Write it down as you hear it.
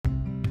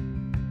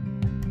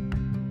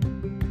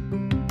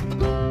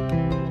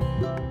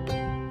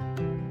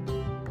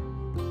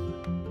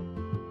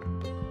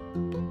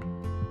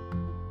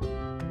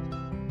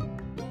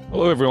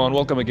Hello, everyone.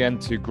 Welcome again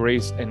to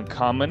Grace in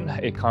Common,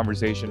 a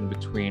conversation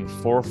between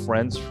four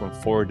friends from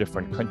four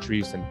different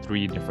countries and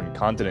three different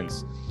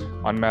continents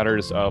on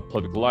matters of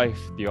political life,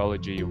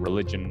 theology,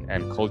 religion,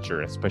 and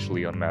culture,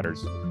 especially on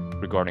matters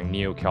regarding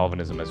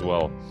neo-Calvinism as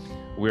well.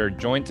 We're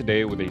joined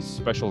today with a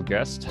special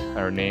guest.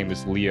 Her name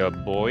is Leah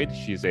Boyd.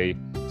 She's a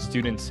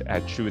student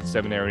at Truett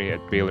Seminary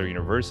at Baylor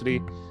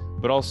University,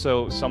 but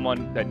also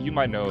someone that you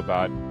might know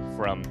about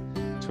from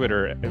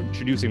Twitter,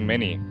 introducing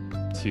many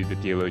to the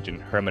theologian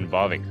Herman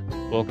Bavinck.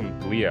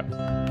 Welcome, Leah.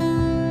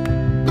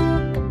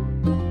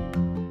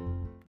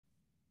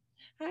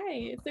 Hi,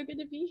 it's so good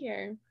to be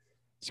here.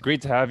 It's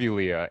great to have you,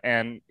 Leah.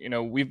 And,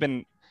 we've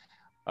been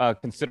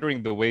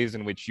considering the ways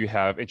in which you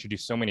have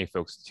introduced so many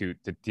folks to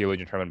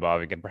theologian Herman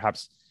Bavinck, and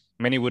perhaps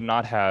many would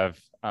not have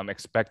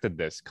expected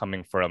this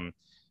coming from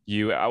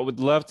you. I would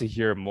love to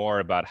hear more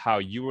about how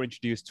you were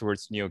introduced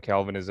towards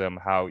neo-Calvinism,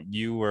 how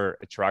you were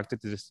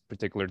attracted to this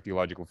particular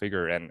theological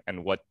figure,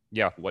 and what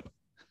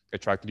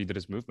attracted you to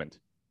this movement.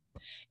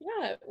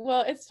 Yeah,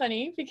 well, it's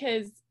funny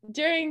because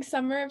during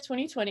summer of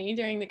 2020,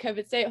 during the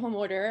COVID stay-at-home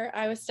order,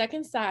 I was stuck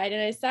inside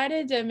and I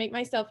decided to make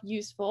myself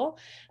useful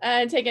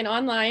and take an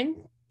online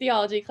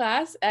theology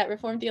class at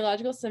Reformed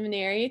Theological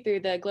Seminary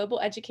through the Global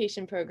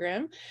Education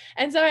Program.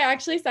 And so I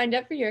actually signed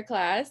up for your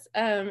class.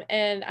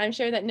 And I'm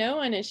sure that no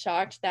one is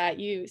shocked that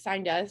you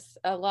signed us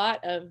a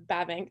lot of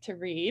Bavinck to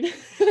read. And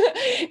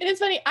it's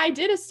funny, I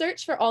did a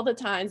search for all the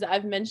times that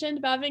I've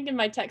mentioned Bavinck in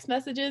my text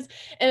messages.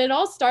 And it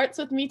all starts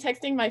with me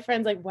texting my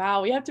friends like,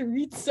 wow, we have to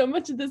read so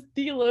much of this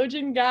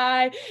theologian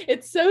guy.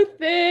 It's so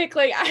thick.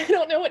 Like, I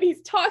don't know what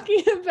he's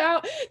talking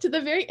about, to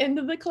the very end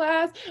of the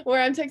class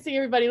where I'm texting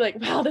everybody like,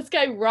 wow, this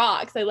guy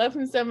rocks. I love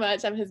him so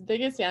much. I'm his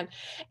biggest fan.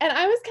 And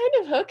I was kind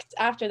of hooked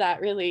after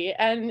that, really.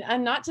 And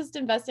I'm not just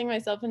investing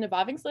myself into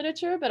Bavinck's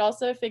literature, but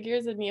also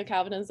figures of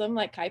neo-Calvinism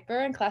like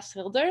Kuyper and Klaas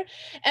Schilder.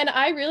 And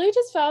I really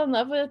just fell in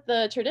love with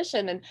the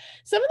tradition. And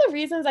some of the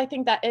reasons I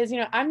think that is,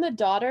 I'm the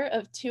daughter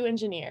of two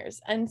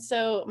engineers. And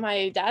so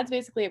my dad's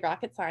basically a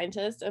rocket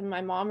scientist and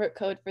my mom wrote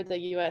code for the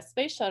US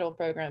space shuttle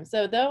program.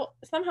 So though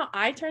somehow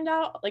I turned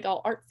out like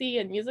all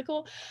artsy and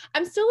musical,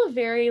 I'm still a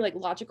very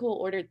logical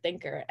ordered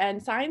thinker.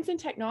 And science and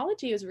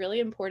technology is really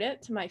important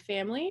to my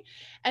family.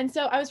 And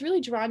so I was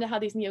really drawn to how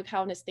these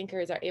neo-Calvinist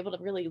thinkers are able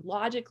to really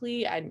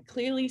logically and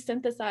clearly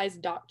synthesize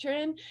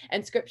doctrine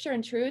and scripture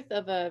and truth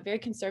of a very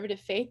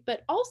conservative faith,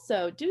 but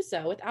also do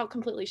so without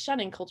completely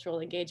shunning cultural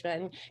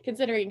engagement and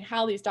considering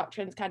how these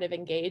doctrines kind of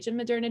engage in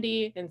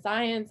modernity, in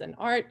science and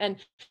art. And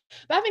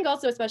Bavinck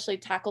also especially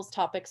tackles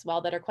topics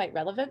that are quite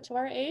relevant to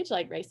our age,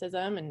 like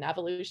racism and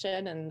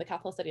evolution and the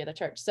Catholicity of the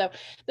church. So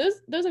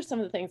those are some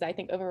of the things I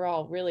think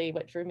overall really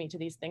what drew me to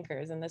these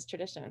thinkers in this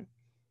tradition.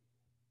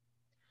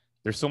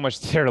 There's so much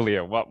there,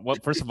 Leah. Well,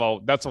 first of all,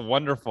 that's a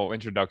wonderful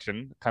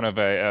introduction, kind of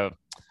a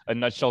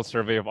nutshell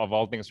survey of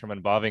all things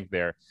Herman Bavinck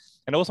there.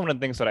 And also one of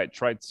the things that I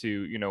tried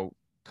to,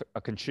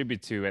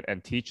 contribute to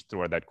and teach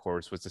throughout that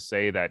course was to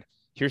say that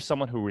here's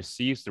someone who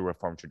receives the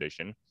Reformed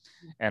tradition.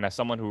 And as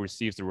someone who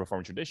receives the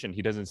Reformed tradition,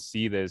 he doesn't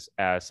see this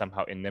as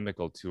somehow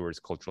inimical towards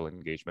cultural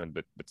engagement,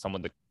 but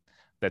someone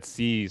that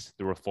sees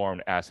the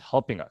Reformed as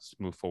helping us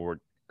move forward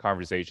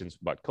conversations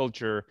about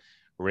culture,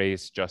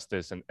 race,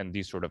 justice, and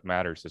these sort of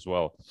matters as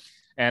well.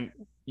 And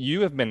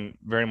you have been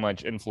very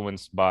much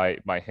influenced by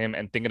him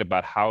and thinking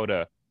about how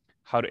to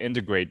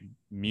integrate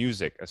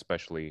music,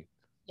 especially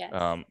yes.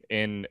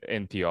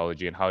 In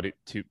theology, and how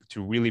to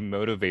really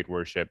motivate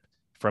worship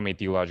from a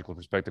theological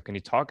perspective. Can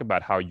you talk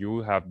about how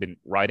you have been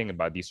writing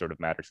about these sort of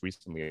matters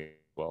recently as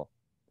well?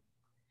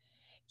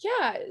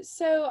 Yeah,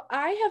 so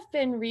I have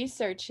been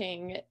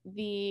researching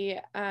the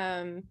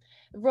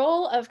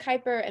role of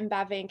Kuyper and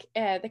Bavinck,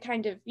 the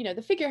kind of,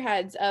 the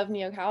figureheads of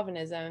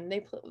neo-Calvinism.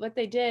 What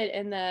they did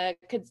in the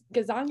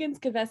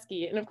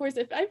Gesangenskavesky, and of course,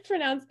 if I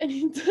pronounce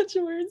any Dutch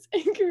words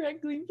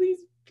incorrectly,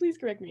 please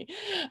correct me,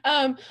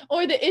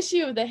 or the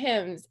issue of the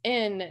hymns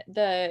in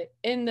the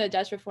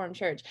Dutch Reformed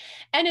Church.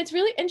 And it's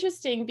really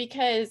interesting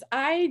because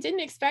I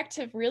didn't expect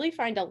to really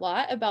find a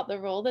lot about the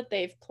role that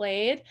they've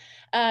played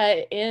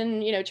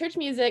in church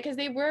music, because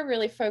they were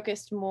really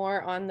focused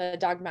more on the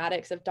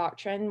dogmatics of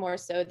doctrine more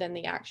so than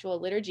the actual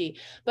liturgy.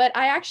 But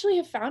I actually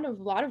have found a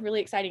lot of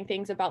really exciting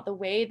things about the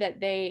way that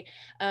they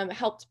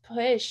helped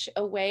push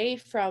away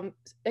from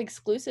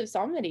exclusive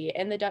psalmody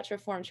in the Dutch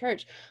Reformed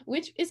Church,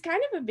 which is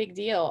kind of a big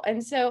deal.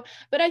 And so,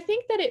 but I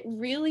think that it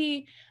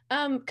really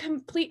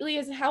completely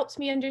has helped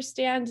me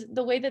understand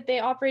the way that they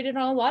operated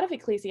on a lot of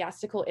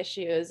ecclesiastical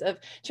issues of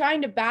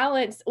trying to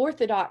balance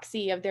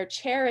orthodoxy of their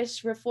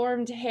cherished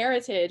Reformed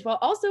heritage while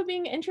also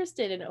being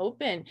interested and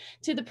open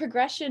to the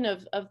progression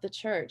of the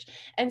church.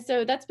 And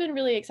so that's been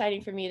really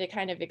exciting for me to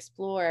kind of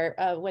explore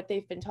what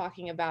they've been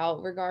talking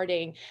about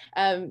regarding,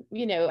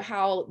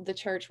 how the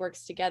church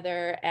works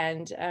together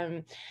and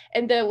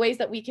the ways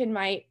that we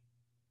might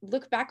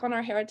look back on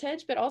our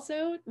heritage, but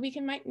also we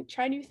might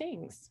try new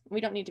things. We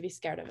don't need to be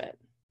scared of it.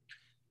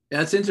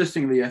 Yeah, it's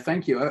interesting, Leah.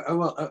 Thank you.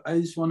 I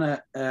just want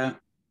to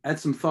add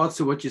some thoughts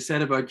to what you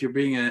said about you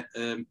being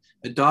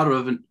a daughter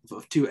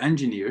of two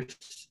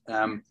engineers.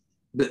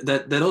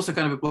 that also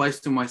kind of applies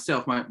to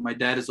myself. My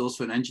dad is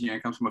also an engineer. I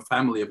come from a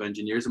family of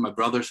engineers, and my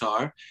brothers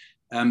are.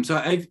 So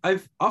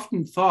I've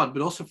often thought,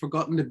 but also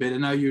forgotten a bit,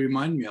 and now you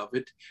remind me of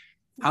it,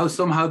 how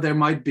somehow there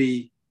might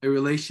be a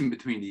relation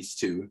between these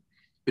two,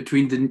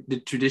 between the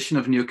tradition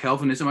of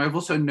Neo-Calvinism. I've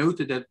also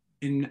noted that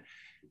in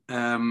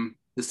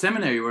the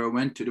seminary where I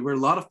went to, there were a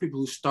lot of people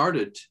who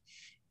started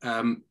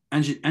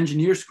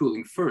engineer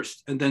schooling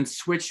first and then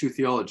switched to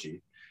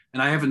theology.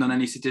 And I haven't done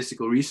any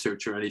statistical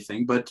research or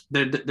anything, but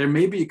there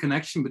may be a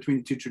connection between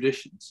the two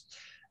traditions.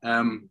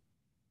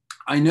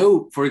 I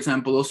know, for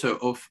example, also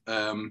of,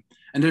 and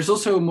there's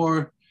also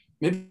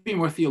maybe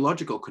more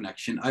theological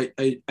connection.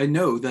 I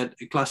know that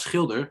Klaas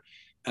Schilder,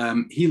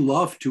 he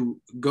loved to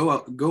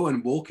go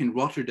and walk in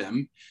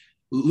Rotterdam,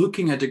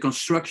 looking at the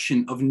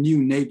construction of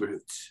new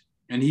neighborhoods,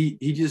 and he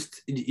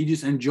just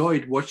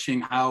enjoyed watching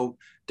how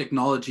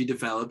technology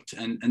developed,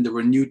 and there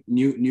were new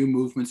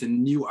movements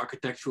and new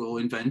architectural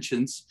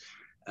inventions.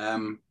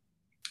 So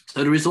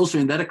there is also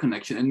in that a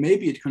connection, and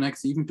maybe it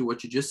connects even to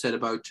what you just said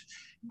about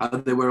how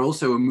there were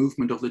also a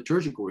movement of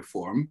liturgical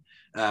reform,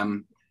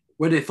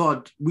 where they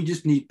thought we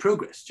just need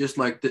progress. Just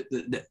like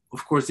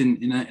of course,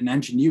 in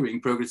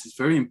engineering, progress is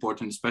very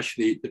important,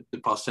 especially the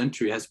past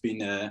century has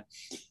been,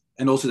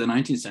 and also the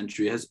 19th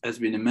century has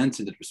been immense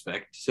in that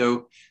respect.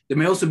 So there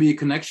may also be a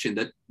connection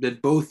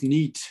that both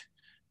need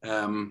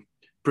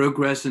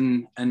progress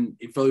and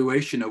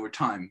evaluation over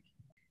time.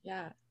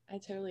 Yeah, I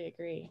totally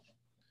agree.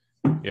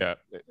 Yeah,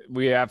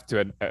 we have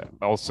to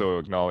also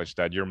acknowledge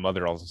that your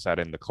mother also sat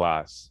in the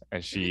class,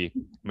 and she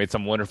made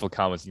some wonderful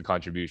comments and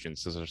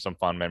contributions. So there's some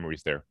fond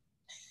memories there.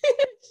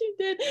 She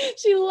did.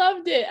 She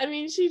loved it. I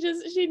mean,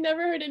 she'd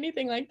never heard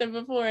anything like that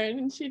before,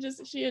 and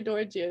she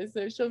adored you.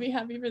 So she'll be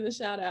happy for the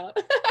shout out.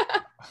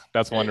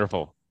 That's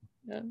wonderful.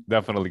 Yeah.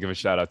 Definitely give a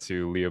shout out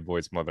to Leah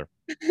Boyd's mother.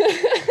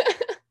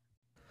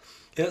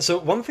 Yeah, so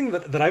one thing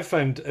that I've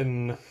found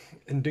in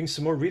doing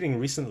some more reading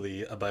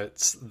recently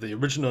about the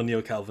original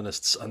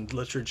Neo-Calvinists and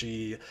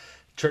liturgy,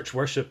 church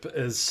worship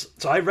is,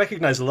 so I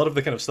recognize a lot of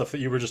the kind of stuff that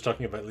you were just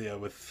talking about, Leah,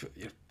 with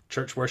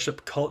church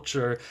worship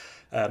culture.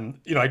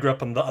 I grew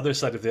up on the other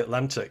side of the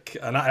Atlantic,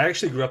 and I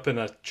actually grew up in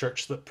a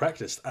church that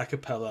practiced a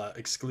cappella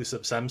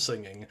exclusive psalm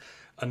singing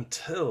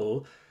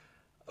until,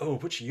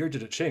 which year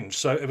did it change?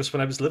 So it was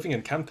when I was living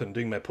in Campen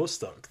doing my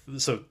postdoc.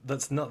 So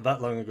that's not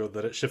that long ago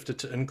that it shifted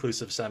to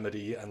inclusive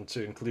psalmody and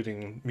to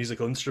including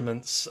musical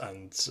instruments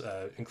and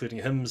including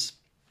hymns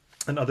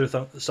and other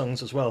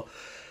songs as well.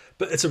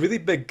 But it's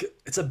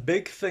a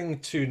big thing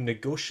to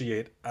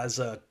negotiate as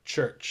a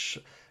church.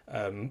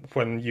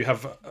 When you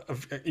have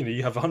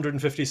you have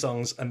 150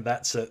 songs and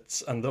that's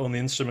it, and the only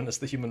instrument is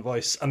the human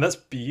voice, and that's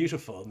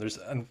beautiful.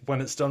 And when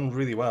it's done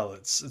really well,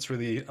 it's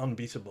really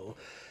unbeatable.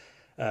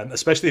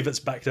 Especially if it's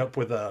backed up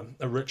with a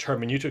rich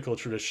hermeneutical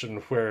tradition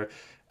where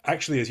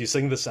actually as you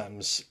sing the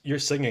Psalms, you're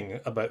singing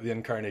about the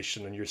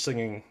incarnation and you're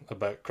singing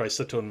about Christ's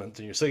atonement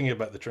and you're singing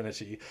about the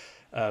Trinity.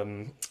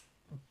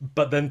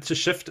 But then to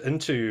shift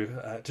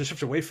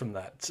away from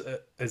that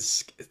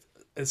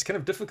it's kind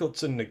of difficult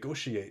to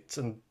negotiate,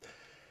 and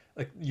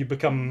like you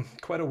become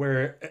quite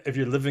aware if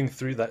you're living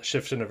through that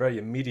shift in a very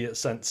immediate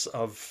sense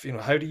of,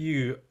 how do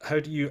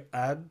you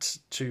add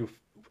to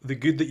the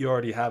good that you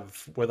already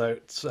have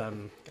without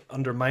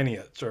undermining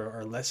it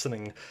or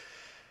lessening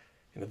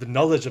the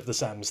knowledge of the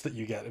Psalms that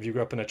you get if you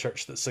grew up in a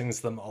church that sings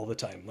them all the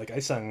time. Like I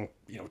sang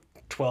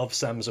 12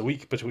 Psalms a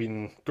week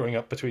growing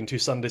up between two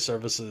Sunday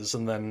services,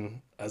 and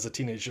then as a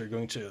teenager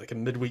going to like a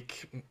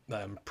midweek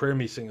prayer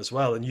meeting as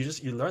well, and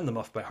you learn them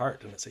off by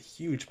heart, and it's a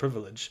huge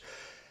privilege.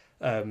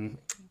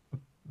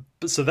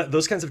 But so that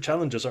those kinds of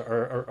challenges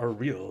are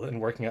real in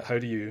working out how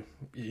do you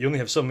only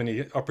have so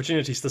many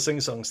opportunities to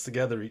sing songs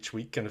together each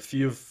week, and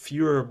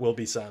fewer will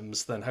be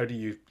Psalms. Then how do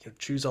you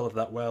choose all of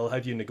that well? How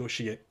do you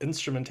negotiate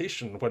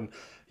instrumentation when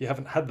you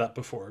haven't had that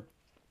before?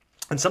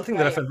 And something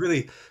that I found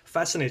really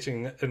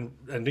fascinating in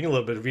doing a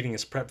little bit of reading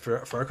as prep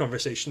for our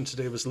conversation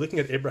today was looking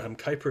at Abraham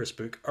Kuyper's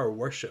book, Our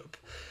Worship,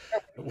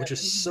 which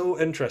is so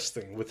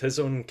interesting with his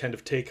own kind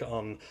of take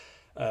on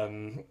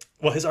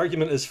his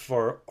argument is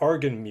for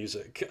organ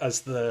music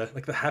as the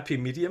happy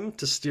medium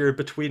to steer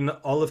between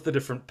all of the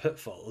different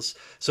pitfalls.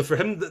 So for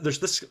him, there's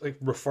this like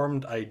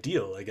reformed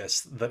ideal, I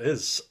guess, that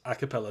is a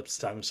cappella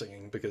psalm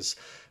singing, because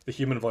the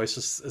human voice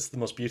is the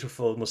most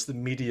beautiful, most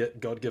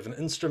immediate God-given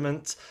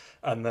instrument,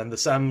 and then the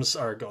psalms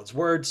are God's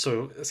word,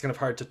 so it's kind of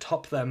hard to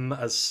top them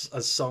as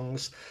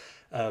songs.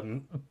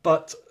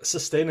 But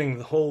sustaining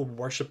the whole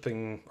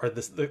worshipping or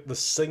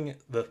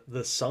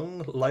the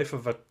sung life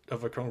of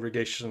a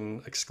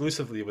congregation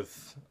exclusively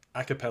with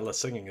a cappella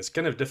singing is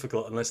kind of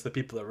difficult unless the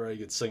people are very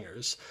good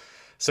singers.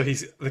 So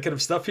the kind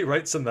of stuff he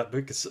writes in that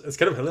book is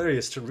kind of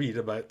hilarious to read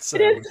about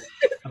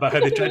how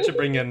they tried to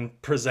bring in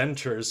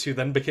presenters who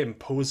then became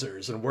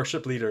posers and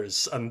worship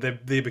leaders, and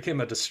they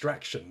became a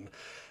distraction.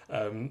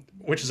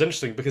 Which is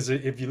interesting because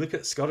if you look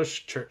at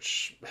Scottish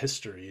church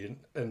history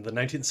in the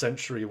 19th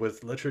century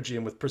with liturgy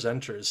and with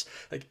presenters,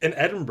 like in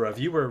Edinburgh, if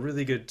you were a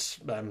really good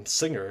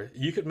singer,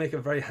 you could make a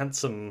very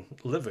handsome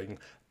living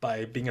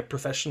by being a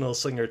professional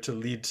singer to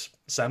lead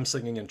psalm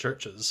singing in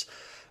churches.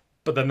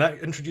 But then that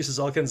introduces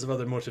all kinds of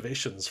other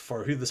motivations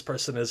for who this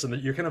person is, and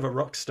that you're kind of a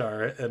rock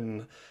star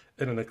in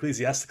an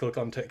ecclesiastical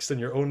context in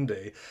your own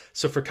day.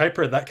 So for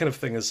Kuyper, that kind of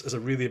thing is a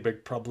really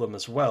big problem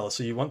as well.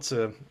 So you want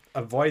to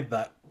avoid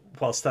that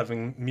whilst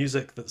having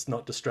music that's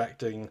not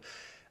distracting.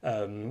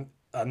 And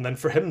then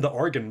for him, the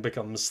organ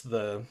becomes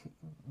the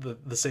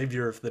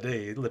savior of the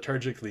day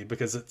liturgically,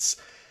 because it's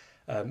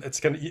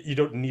kind of, you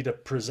don't need a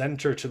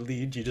presenter to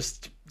lead. You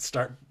just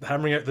start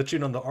hammering out the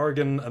tune on the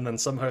organ, and then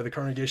somehow the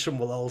congregation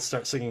will all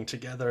start singing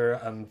together,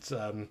 and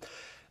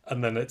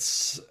then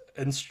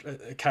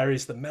it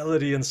carries the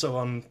melody and so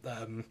on.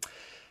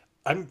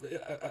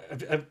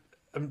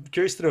 I'm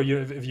curious to know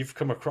if you've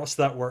come across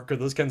that work or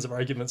those kinds of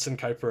arguments in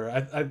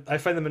Kuyper. I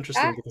find them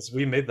interesting because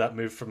we made that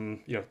move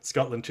from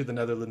Scotland to the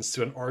Netherlands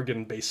to an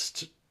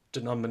organ-based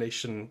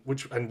denomination,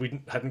 and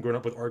we hadn't grown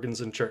up with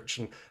organs in church,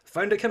 and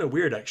found it kind of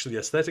weird actually.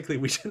 Aesthetically,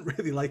 we didn't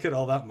really like it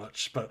all that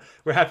much, but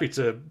we're happy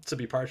to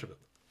be part of it.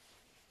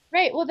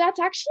 Right. Well, that's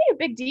actually a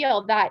big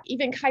deal that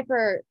even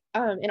Kuyper,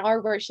 in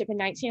Our Worship in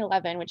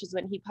 1911, which is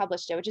when he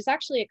published it, which is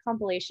actually a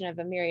compilation of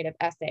a myriad of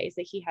essays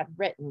that he had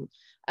written,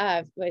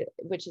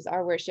 which is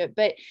Our Worship.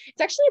 But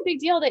it's actually a big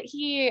deal that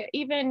he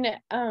even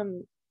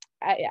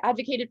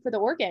advocated for the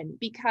organ,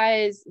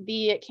 because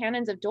the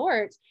canons of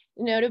Dort,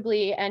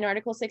 notably in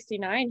Article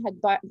 69,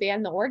 had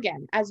banned the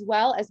organ as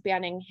well as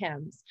banning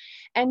hymns.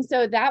 And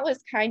so that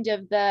was kind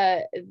of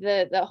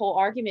the whole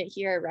argument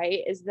here, right?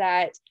 Is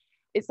that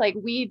it's like,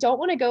 we don't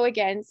want to go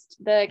against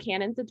the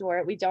canons of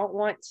Dort. We don't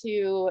want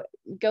to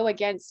go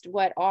against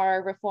what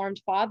our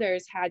Reformed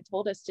fathers had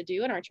told us to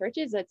do in our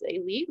churches. It's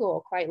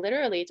illegal, quite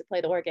literally, to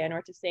play the organ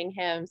or to sing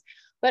hymns.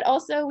 But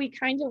also, we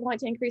kind of want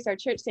to increase our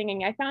church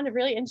singing. I found a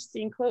really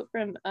interesting quote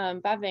from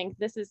Bavinck.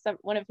 This is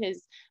one of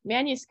his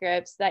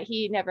manuscripts that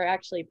he never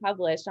actually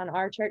published on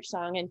our church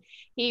song. And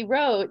he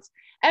wrote,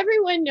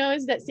 "Everyone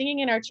knows that singing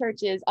in our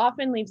churches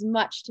often leaves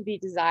much to be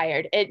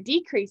desired. It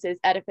decreases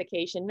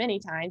edification many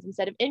times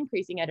instead of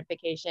increasing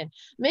edification.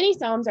 Many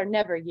psalms are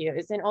never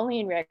used, and only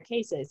in rare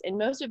cases. In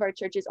most of our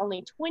churches,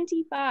 only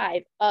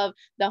 25 of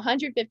the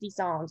 150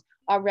 psalms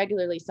are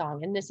regularly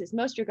sung. And this is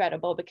most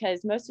regrettable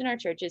because most in our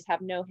churches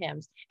have no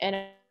hymns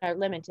and are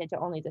limited to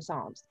only the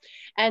psalms."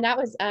 And that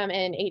was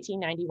in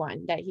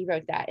 1891 that he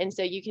wrote that. And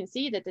so you can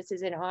see that this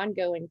is an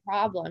ongoing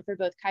problem for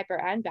both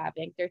Kuyper and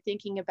Bavinck. They're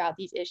thinking about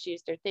these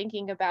issues. They're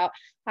thinking about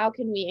how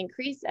can we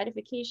increase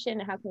edification,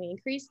 how can we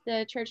increase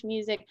the church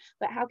music,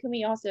 but how can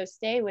we also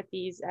stay with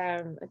these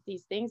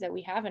things that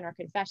we have in our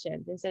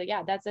confessions. And so,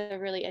 yeah, that's a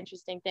really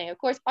interesting thing. Of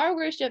course, Our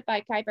Worship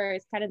by Kuyper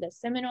is kind of the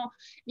seminal.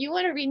 If you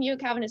want to read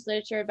Neo-Calvinist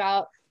literature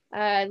about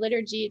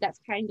liturgy,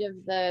 that's kind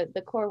of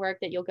the core work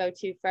that you'll go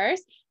to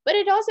first. But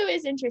it also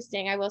is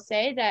interesting, I will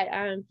say,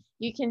 that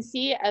you can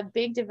see a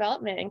big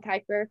development in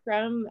Kuyper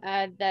from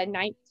the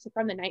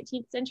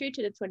 19th century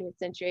to the 20th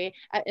century.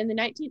 In the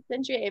 19th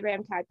century,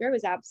 Abraham Kuyper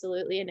was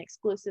absolutely an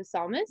exclusive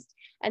psalmist,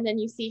 and then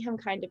you see him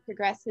kind of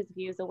progress his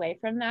views away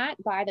from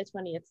that by the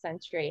 20th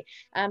century,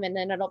 and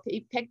then it'll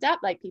be picked up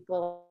like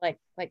people like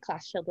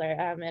Klaus Schindler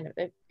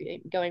and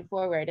going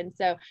forward. And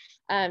so,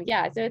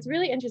 yeah, so it's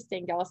really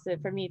interesting also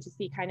for me to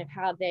see kind of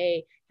how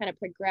they kind of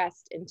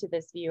progressed into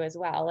this view as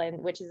well, and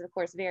which is of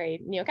course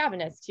very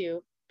Neo-Calvinist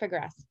to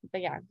progress.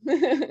 But yeah.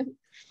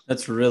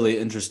 That's really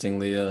interesting,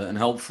 Leah, and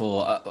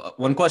helpful.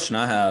 One question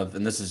I have,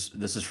 and this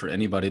is for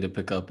anybody to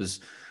pick up, is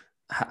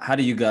how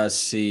do you guys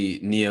see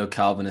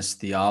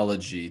Neo-Calvinist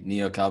theology,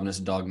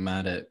 Neo-Calvinist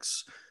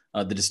dogmatics,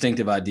 the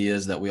distinctive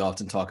ideas that we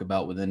often talk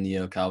about within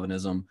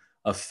Neo-Calvinism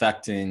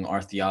affecting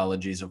our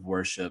theologies of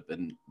worship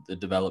and the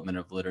development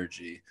of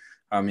liturgy?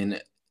 I mean,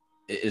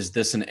 is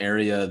this an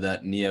area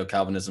that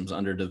Neo-Calvinism's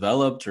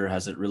underdeveloped, or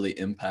has it really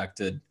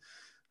impacted,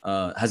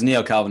 has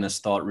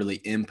Neo-Calvinist thought really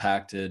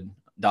impacted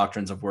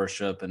doctrines of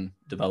worship and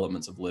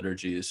developments of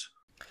liturgies?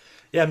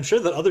 Yeah, I'm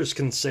sure that others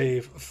can say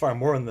far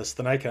more on this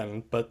than I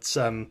can, but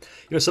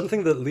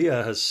something that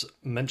Leah has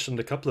mentioned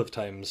a couple of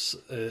times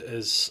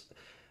is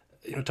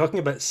talking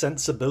about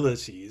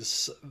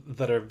sensibilities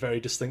that are very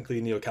distinctly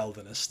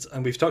Neo-Calvinist,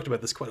 and we've talked about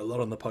this quite a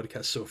lot on the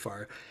podcast so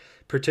far,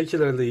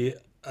 particularly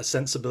a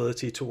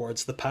sensibility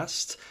towards the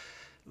past,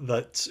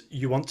 that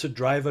you want to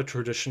drive a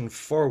tradition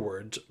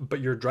forward, but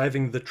you're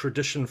driving the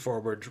tradition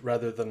forward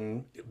rather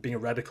than being a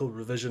radical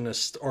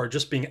revisionist or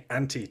just being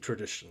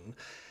anti-tradition.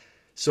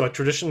 So a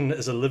tradition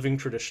is a living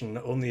tradition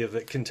only if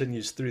it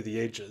continues through the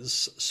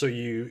ages. So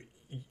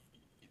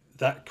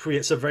that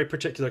creates a very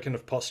particular kind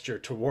of posture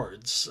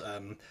towards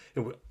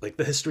like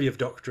the history of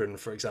doctrine,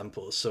 for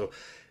example. So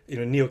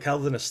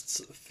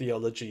Neo-Calvinist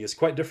theology is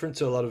quite different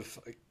to a lot of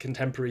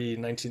contemporary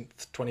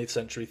 19th, 20th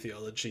century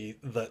theology,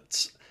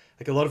 that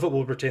like a lot of it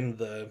will retain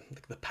the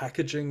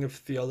packaging of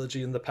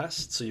theology in the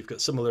past. So you've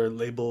got similar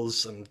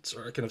labels and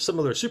or kind of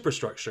similar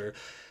superstructure,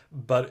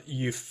 but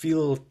you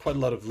feel quite a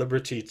lot of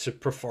liberty to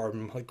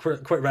perform like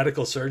quite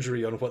radical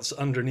surgery on what's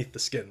underneath the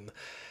skin.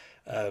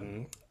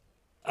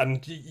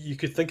 And you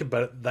could think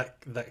about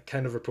that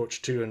kind of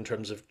approach too in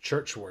terms of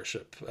church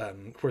worship,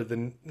 where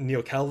the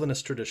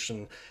Neo-Calvinist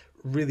tradition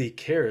really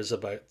cares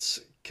about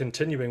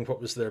continuing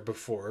what was there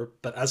before,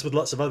 but as with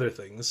lots of other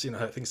things,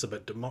 how it thinks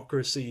about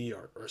democracy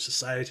or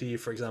society,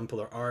 for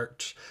example, or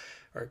art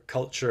or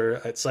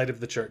culture outside of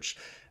the church,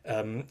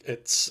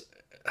 it's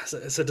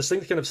a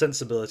distinct kind of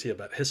sensibility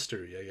about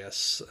history, I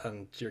guess,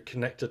 and your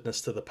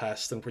connectedness to the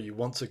past and where you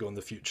want to go in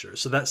the future.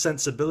 So that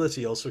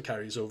sensibility also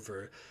carries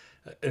over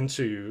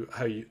into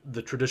how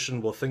the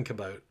tradition will think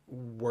about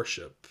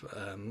worship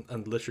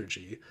and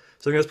liturgy.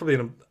 So I think that's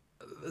probably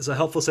it's a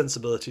helpful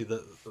sensibility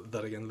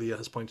that again Leah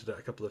has pointed out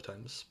a couple of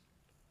times.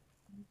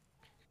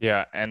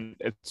 Yeah, and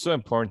it's so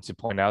important to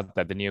point out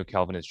that the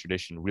Neo-Calvinist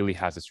tradition really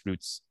has its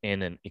roots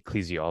in an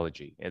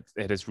ecclesiology.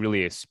 It is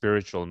really a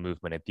spiritual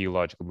movement, a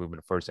theological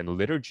movement first, and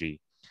liturgy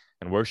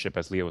and worship,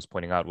 as Leah was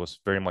pointing out, was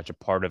very much a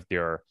part of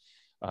their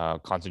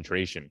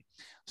concentration.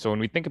 So when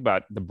we think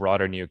about the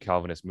broader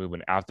Neo-Calvinist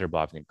movement after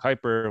Bavinck and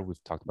Kuyper,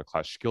 we've talked about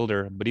Klaus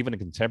Schilder, but even in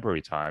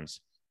contemporary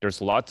times,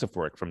 there's lots of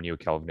work from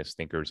Neo-Calvinist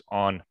thinkers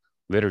on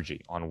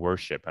liturgy, on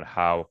worship, and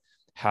how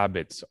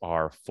habits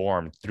are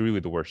formed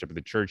through the worship of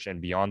the church and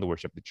beyond the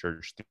worship of the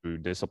church through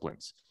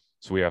disciplines.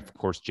 So we have, of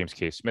course, James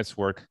K. Smith's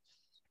work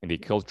in the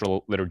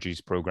Cultural Liturgies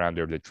program,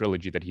 there, the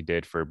trilogy that he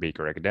did for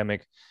Baker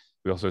Academic.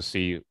 We also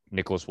see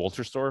Nicholas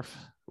Wolterstorff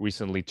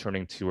recently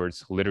turning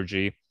towards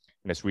liturgy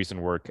in his recent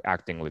work,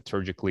 Acting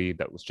Liturgically,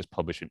 that was just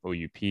published in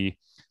OUP,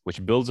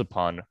 which builds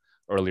upon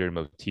earlier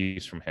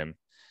motifs from him.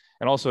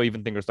 And also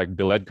even thinkers like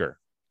Bill Edgar,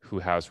 who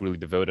has really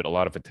devoted a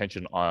lot of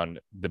attention on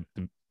the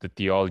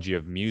theology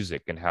of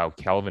music and how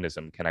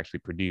Calvinism can actually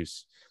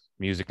produce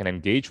music and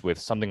engage with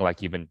something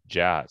like even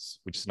jazz,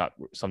 which is not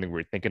something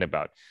we're thinking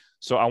about.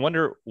 So I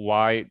wonder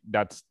why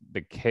that's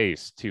the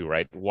case too,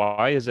 right?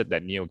 Why is it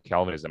that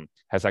Neo-Calvinism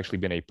has actually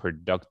been a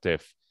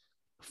productive,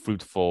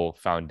 fruitful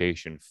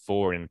foundation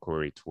for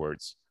inquiry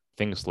towards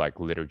things like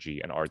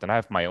liturgy and art? And I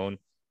have my own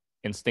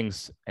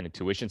instincts and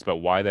intuitions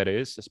about why that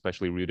is,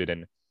 especially rooted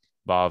in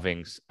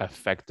Bavinck's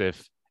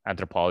affective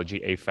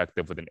anthropology,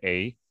 affective with an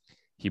A.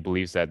 He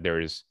believes that there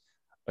is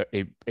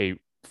a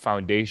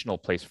foundational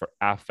place for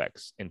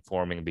affects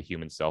informing the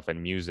human self,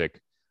 and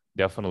music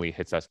definitely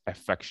hits us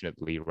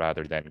affectionately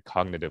rather than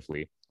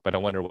cognitively. But I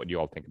wonder what you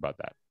all think about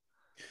that.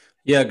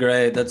 Yeah,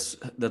 great.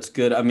 That's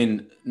good. I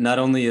mean, not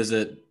only is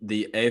it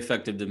the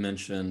affective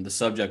dimension, the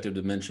subjective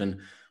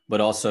dimension,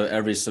 but also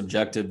every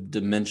subjective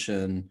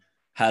dimension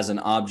has an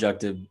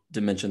objective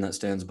dimension that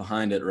stands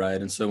behind it,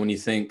 right? And so when you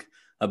think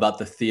about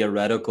the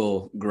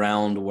theoretical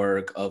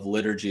groundwork of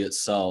liturgy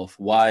itself,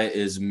 why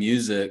is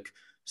music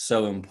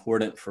so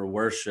important for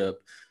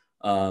worship?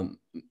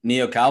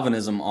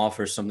 Neo-Calvinism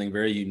offers something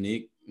very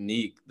unique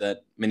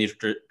that many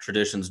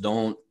traditions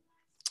don't.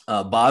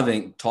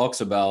 Bavinck talks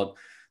about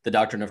the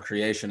doctrine of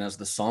creation as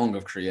the song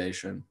of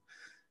creation.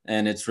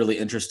 And it's really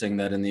interesting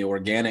that in the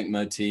organic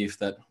motif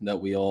that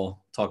we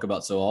all talk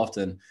about so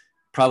often,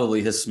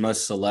 probably his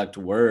most select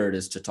word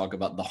is to talk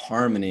about the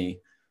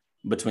harmony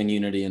between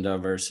unity and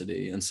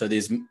diversity. And so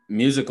these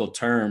musical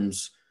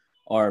terms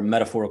are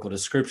metaphorical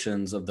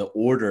descriptions of the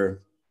order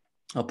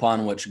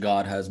upon which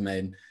God has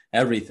made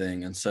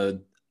everything. And so,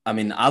 I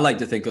mean, I like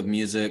to think of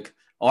music,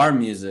 our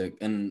music,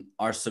 and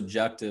our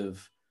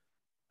subjective,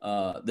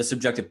 the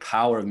subjective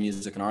power of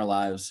music in our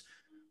lives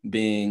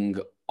being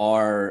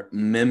our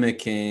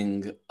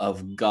mimicking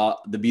of God,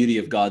 the beauty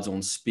of God's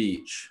own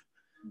speech,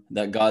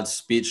 that God's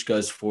speech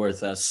goes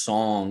forth as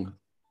song,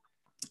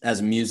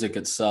 as music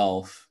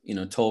itself. You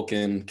know,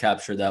 Tolkien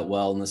captured that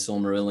well in the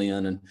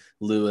Silmarillion, and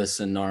Lewis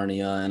in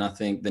Narnia. And I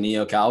think the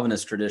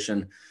Neo-Calvinist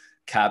tradition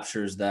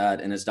captures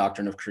that in its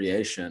doctrine of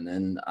creation.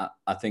 And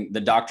I think the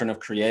doctrine of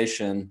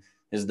creation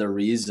is the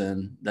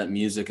reason that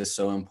music is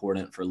so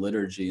important for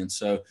liturgy. And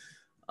so,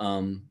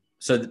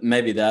 so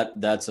maybe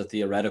that's a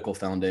theoretical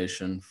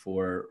foundation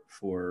for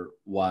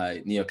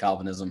why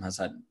Neo-Calvinism has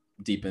had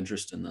deep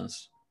interest in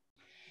this.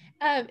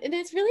 And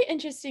it's really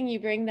interesting you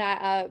bring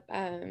that up,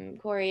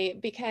 Corey,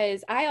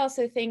 because I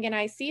also think, and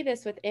I see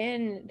this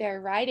within their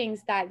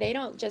writings, that they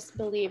don't just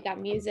believe that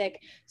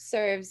music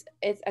serves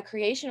as a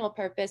creational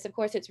purpose. Of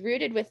course, it's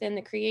rooted within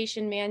the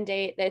creation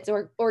mandate, that it's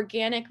an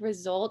organic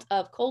result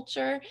of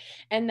culture,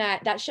 and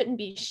that shouldn't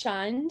be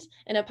shunned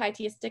in a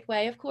pietistic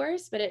way, of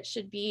course, but it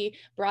should be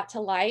brought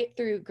to light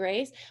through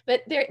grace.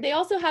 But they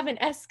also have an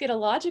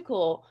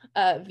eschatological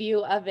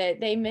view of it.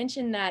 They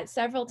mention that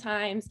several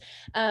times,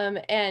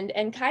 and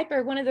Kuyper,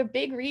 one of the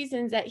big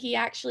reasons that he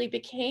actually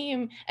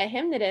became a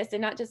hymnodist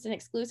and not just an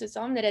exclusive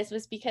psalmodist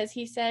was because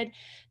he said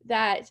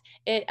that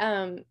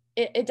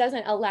it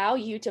doesn't allow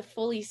you to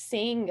fully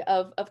sing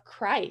of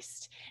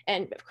Christ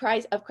and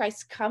of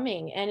Christ's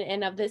coming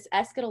and of this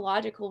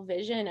eschatological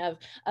vision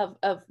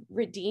of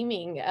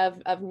redeeming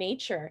of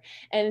nature.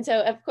 And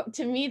so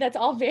to me, that's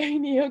all very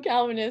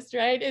Neo-Calvinist,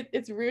 right?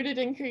 It's rooted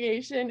in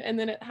creation, and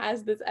then it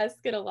has this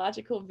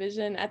eschatological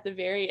vision at the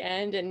very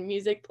end, and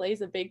music plays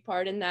a big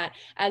part in that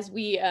as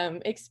we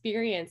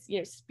experience,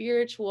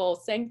 spiritual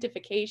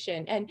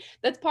sanctification. And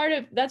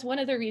that's one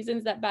of the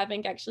reasons that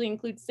Bavinck actually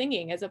includes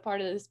singing as a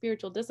part of the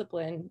spiritual disciplines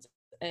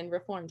and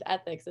Reformed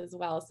ethics as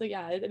well. So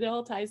yeah, it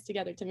all ties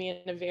together to me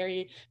in a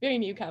very, very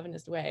New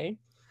Calvinist way.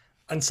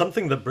 And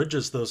something that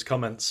bridges those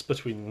comments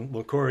between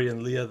Corey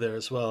and Leah there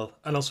as well,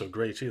 and also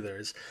Gray too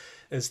there,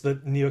 is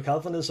that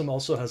Neo-Calvinism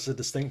also has a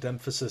distinct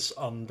emphasis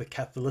on the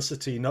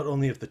Catholicity, not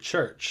only of the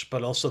church,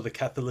 but also the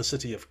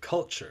Catholicity of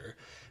culture.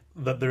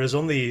 That there is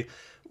only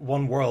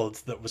one world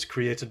that was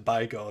created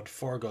by God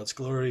for God's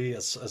glory,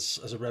 as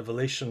a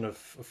revelation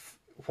of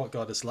what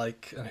God is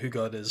like and who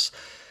God is.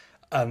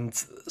 And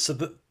so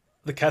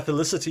the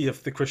Catholicity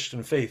of the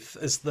Christian faith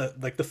is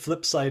the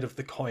flip side of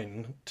the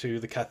coin to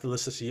the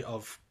Catholicity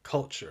of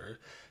culture.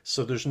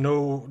 So there's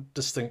no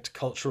distinct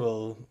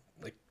cultural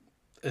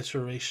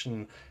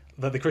iteration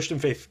that the Christian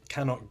faith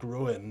cannot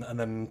grow in, and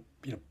then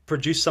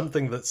produce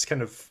something that's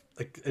kind of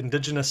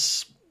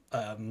indigenous,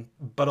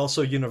 but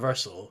also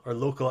universal, or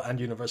local and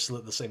universal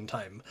at the same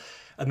time.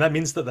 And that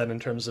means that then in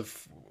terms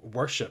of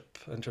worship,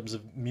 in terms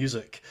of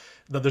music,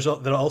 that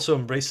that also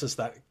embraces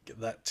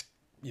that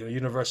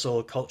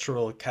universal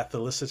cultural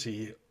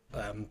Catholicity,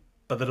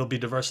 but that'll be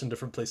diverse in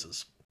different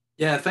places.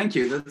 Yeah, thank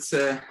you.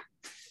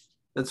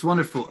 That's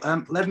wonderful.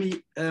 Let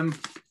me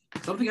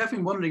something I've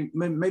been wondering.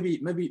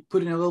 Maybe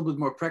put in a little bit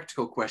more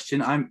practical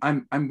question.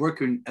 I'm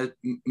working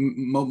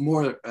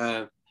more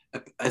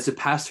as a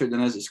pastor than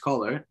as a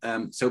scholar.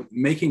 So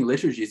making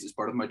liturgies is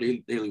part of my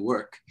daily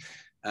work.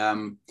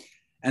 And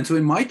so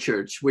in my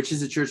church, which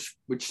is a church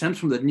which stems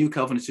from the New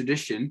Calvinist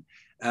tradition,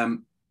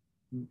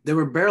 there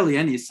were barely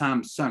any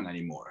psalms sung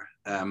anymore.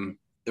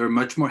 There were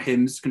much more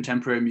hymns,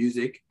 contemporary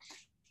music.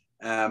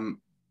 And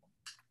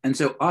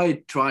so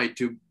I tried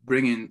to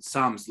bring in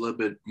psalms a little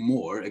bit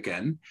more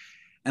again.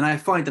 And I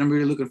find that I'm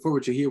really looking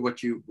forward to hear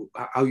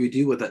how you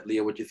deal with that,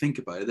 Leah, what you think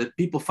about it, that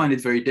people find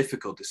it very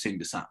difficult to sing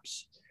the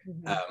psalms.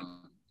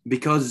 Mm-hmm.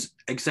 Because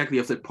exactly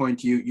of that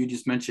point you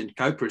just mentioned,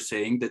 Kuyper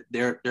saying that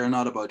they're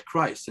not about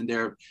Christ, and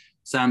they're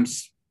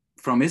psalms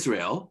from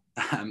Israel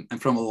and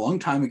from a long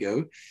time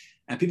ago.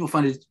 And people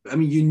find it,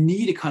 you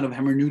need a kind of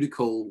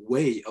hermeneutical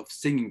way of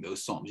singing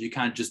those songs. You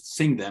can't just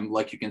sing them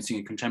like you can sing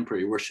a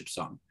contemporary worship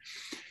song.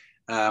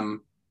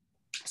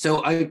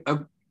 So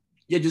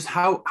just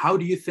how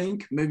do you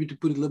think, maybe to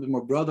put it a little bit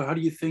more broader, how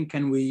do you think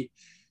can we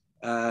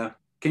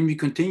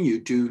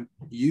continue to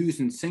use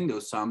and sing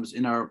those psalms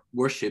in our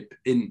worship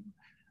in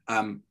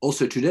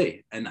also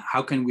today? And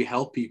how can we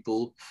help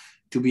people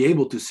to be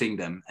able to sing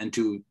them, and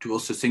to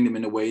also sing them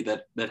in a way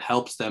that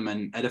helps them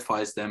and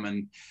edifies them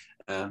and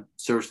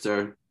serves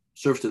the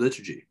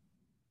liturgy?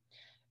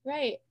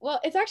 Right.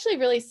 Well, it's actually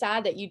really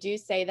sad that you do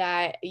say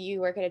that you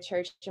work at a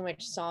church in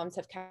which psalms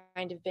have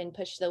kind of been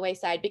pushed to the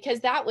wayside,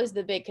 because that was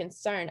the big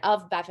concern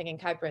of Bavinck and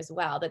Kuyper as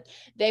well, that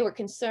they were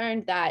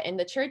concerned that in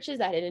the churches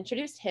that had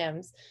introduced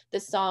hymns, the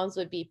psalms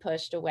would be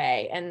pushed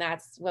away. And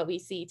that's what we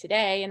see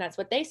today. And that's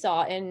what they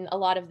saw in a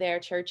lot of their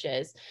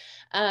churches.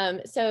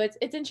 So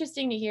it's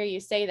interesting to hear you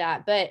say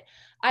that. But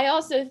I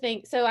also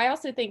think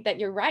that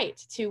you're right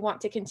to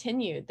want to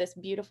continue this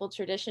beautiful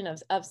tradition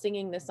of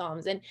singing the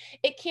Psalms. And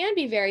it can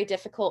be very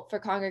difficult for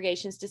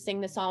congregations to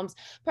sing the Psalms,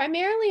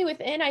 primarily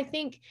I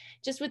think,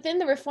 just within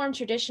the Reformed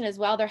tradition as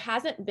well. There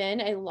hasn't been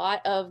a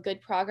lot of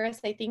good progress,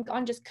 I think,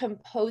 on just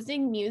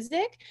composing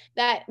music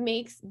that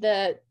makes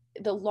the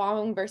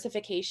long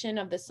versification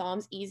of the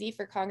Psalms easy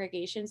for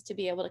congregations to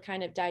be able to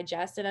kind of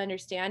digest and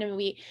understand. And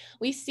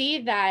we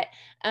see that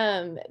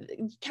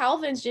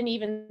Calvin's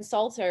Genevan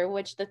Psalter,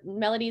 which the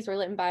melodies were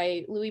written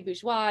by Louis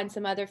Bourgeois and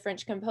some other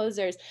French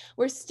composers,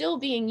 were still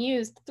being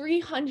used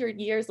 300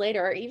 years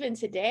later, or even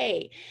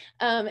today.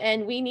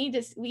 And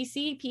we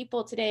see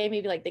people today,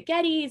 maybe like the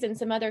Gettys and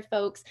some other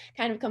folks,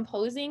 kind of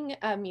composing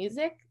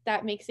music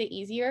that makes it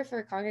easier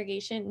for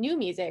new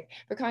music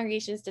for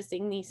congregations to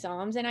sing these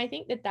psalms. And I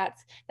think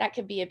that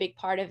could be a big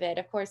part of it.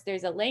 Of course,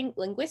 there's a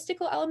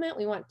linguistical element.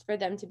 We want for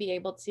them to be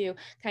able to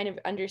kind of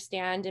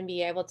understand and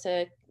be able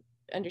to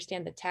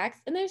understand the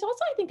text. And there's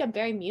also, I think, a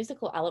very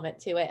musical element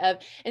to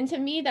it. And to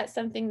me, that's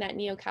something that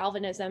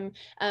Neo-Calvinism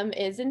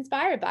is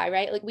inspired by,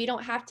 right? Like, we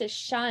don't have to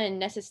shun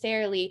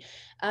necessarily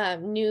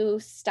new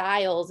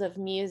styles of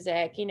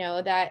music,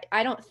 that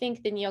I don't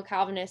think the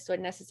Neo-Calvinists would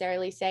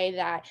necessarily say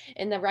that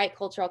in the right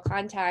cultural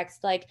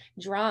context, like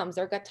drums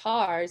or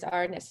guitars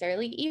are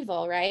necessarily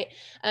evil, right?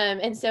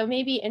 And so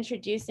maybe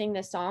introducing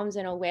the Psalms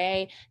in a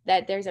way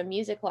that there's a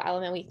musical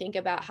element. We think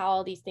about how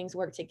all these things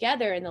work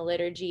together in the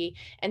liturgy,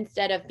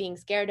 instead of being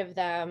scared of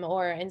them,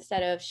 or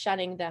instead of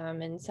shunning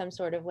them in some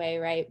sort of way,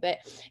 right? But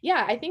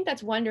yeah, I think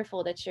that's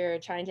wonderful that you're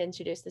trying to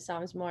introduce the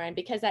Psalms more, and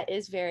because it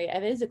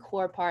is a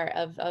core part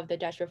of the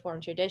Dutch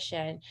Reformed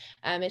tradition.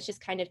 It's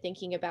just kind of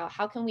thinking about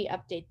how can we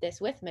update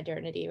this with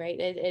modernity, right?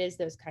 It is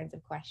those kinds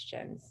of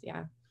questions.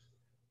 Yeah.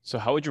 So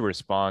how would you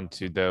respond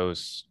to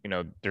those?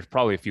 There's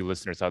probably a few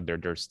listeners out there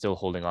that are still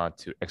holding on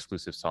to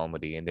exclusive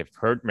psalmody, and they've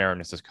heard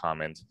Marinus'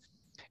 comment,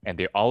 and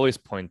they always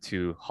point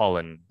to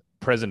Holland,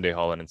 present-day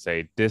Holland, and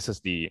say, this is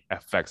the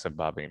effects of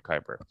Bavinck and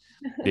Kuyper.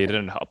 They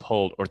didn't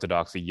uphold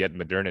orthodoxy yet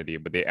modernity,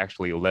 but they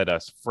actually led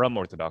us from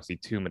orthodoxy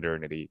to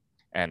modernity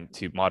and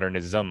to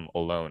modernism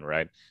alone,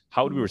 right?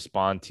 How would we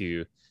respond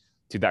to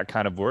that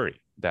kind of worry,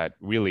 that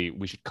really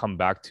we should come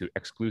back to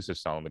exclusive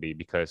psalmody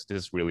because this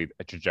is really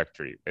a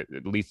trajectory?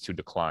 It leads to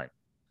decline.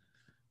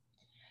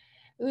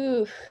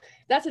 Ooh,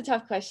 that's a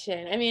tough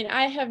question. I mean,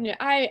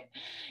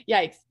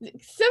 yikes.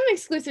 Some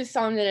exclusive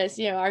psalmists,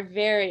 are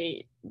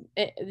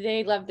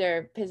they love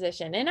their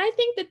position. And I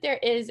think that there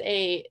is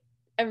a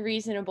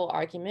reasonable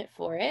argument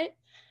for it.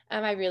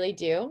 I really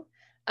do.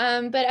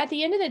 But at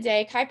the end of the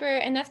day, Kuyper,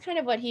 and that's kind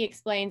of what he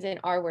explains in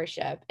Our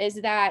Worship, is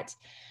that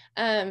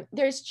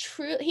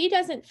he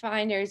doesn't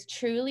find there's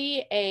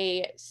truly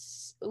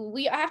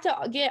we have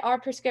to get our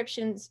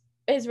prescriptions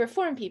as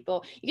Reformed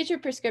people. You get your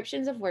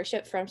prescriptions of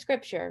worship from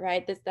Scripture,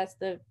 right? That's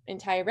the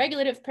entire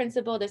regulative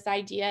principle. This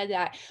idea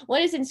that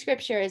what is in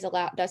Scripture is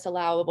that's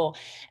allowable.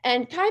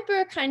 And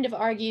Kuyper kind of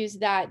argues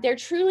that there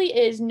truly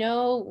is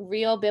no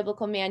real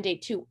biblical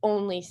mandate to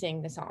only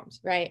sing the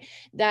Psalms, right?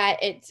 That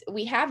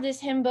we have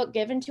this hymn book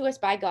given to us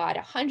by God,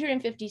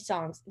 150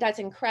 songs. That's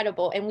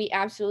incredible, and we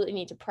absolutely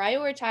need to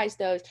prioritize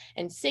those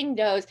and sing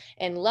those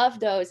and love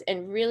those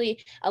and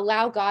really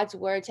allow God's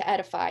word to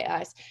edify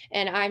us.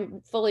 And I'm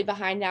fully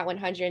behind that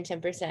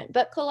 110%.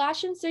 But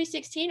Colossians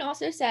 3:16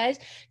 also says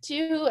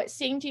to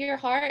sing to your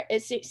heart,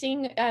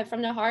 sing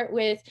from the heart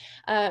with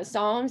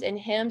psalms and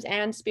hymns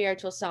and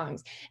spiritual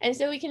songs. And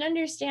so we can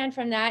understand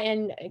from that,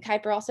 and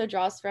Kuyper also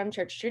draws from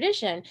church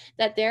tradition,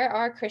 that there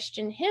are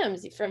Christian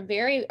hymns from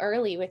very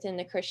early within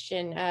the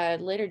Christian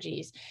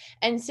liturgies.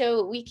 And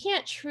so we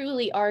can't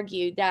truly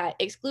argue that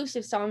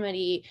exclusive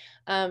psalmody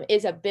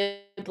is a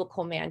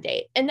biblical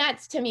mandate. And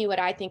that's, to me, what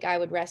I think I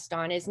would rest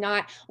on, is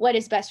not what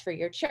is best for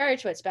your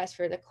church, what's best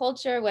for the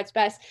culture, what's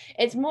best.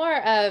 It's more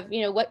of,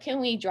 what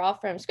can we draw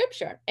from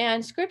Scripture?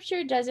 And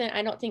Scripture doesn't,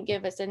 I don't think,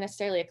 give us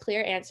necessarily a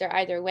clear answer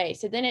either way.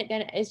 So then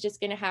it's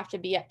just going to have to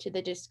be up to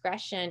the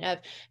discretion of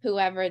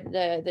whoever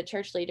the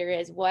church leader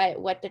is,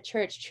 what the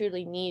church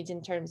truly needs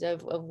in terms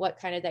of what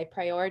kind of they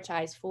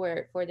prioritize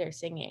for their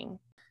singing.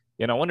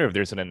 Yeah, and I wonder if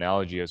there's an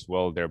analogy as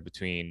well there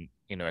between,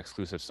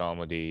 exclusive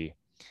psalmody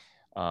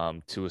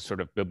to a sort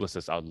of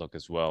biblicist outlook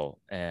as well,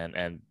 and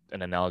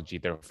an analogy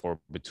therefore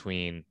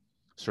between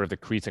sort of the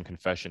creeds and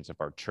confessions of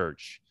our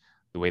church,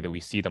 the way that we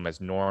see them as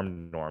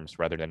norms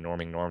rather than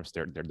norming norms.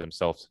 They're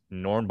themselves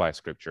normed by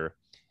Scripture,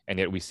 and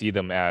yet we see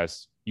them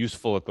as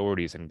useful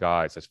authorities and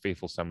guides, as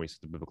faithful summaries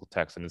of the biblical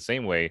text. In the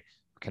same way,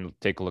 we can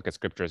take a look at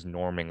Scripture as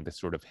norming the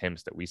sort of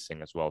hymns that we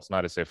sing as well. It's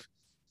not as if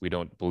we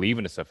don't believe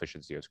in the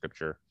sufficiency of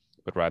Scripture,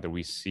 but rather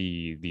we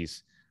see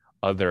these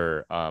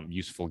other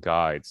useful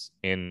guides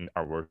in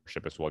our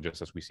worship as well,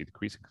 just as we see the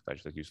creeds and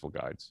confessions as useful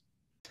guides.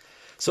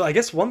 So I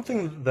guess one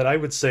thing that I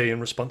would say in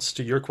response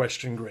to your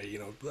question, Gray,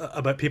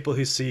 about people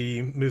who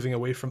see moving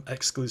away from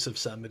exclusive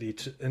psalmody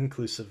to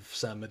inclusive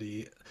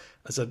psalmody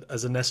as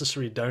a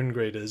necessary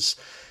downgrade, is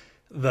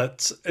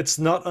that it's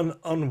not an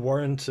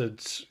unwarranted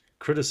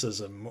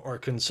criticism or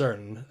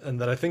concern,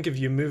 and that I think if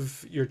you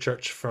move your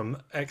church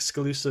from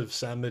exclusive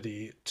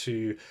psalmody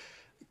to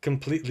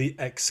completely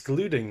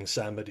excluding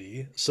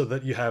psalmody, so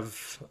that you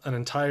have an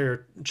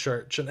entire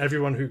church and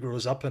everyone who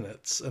grows up in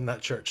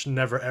that church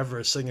never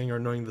ever singing or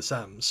knowing the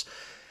Psalms,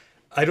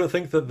 I don't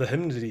think that the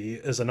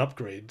hymnody is an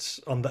upgrade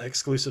on the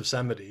exclusive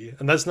psalmody.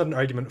 And that's not an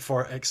argument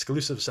for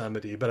exclusive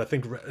psalmody, but I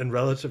think in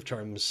relative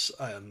terms,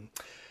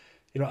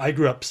 I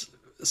grew up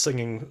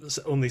singing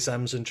only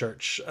Psalms in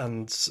church,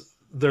 and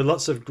there are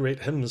lots of great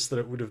hymns that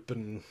it would have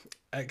been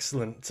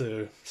excellent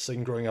to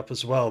sing growing up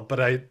as well, but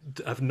I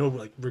have no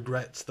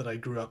regrets that I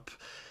grew up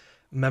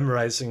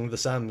memorizing the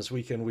Psalms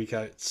week in, week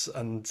out,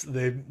 and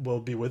they will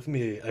be with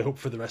me, I hope,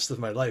 for the rest of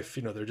my life.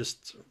 They're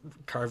just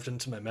carved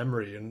into my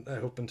memory, and I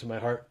hope into my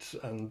heart.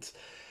 And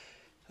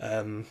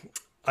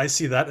I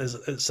see that as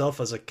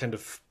itself as a kind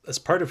of, as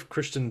part of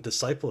Christian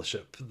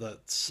discipleship,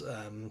 that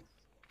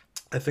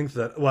I think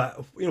that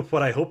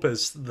what I hope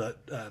is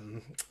that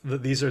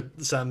that these are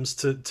Psalms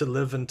to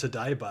live and to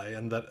die by,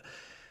 and that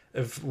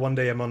if one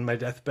day I'm on my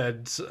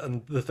deathbed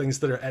and the things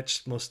that are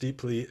etched most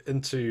deeply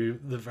into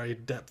the very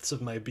depths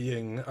of my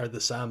being are the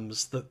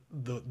Psalms, that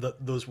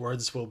those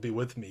words will be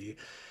with me,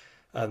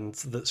 and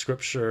that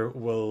Scripture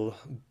will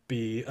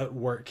be at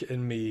work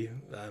in me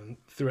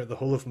throughout the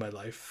whole of my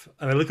life.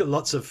 And I look at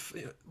lots of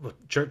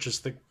churches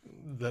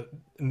that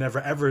never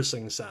ever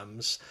sing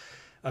Psalms,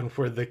 and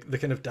where the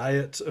kind of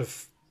diet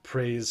of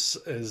praise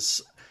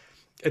is,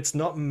 it's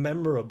not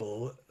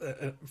memorable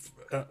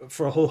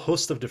for a whole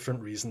host of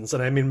different reasons.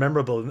 And I mean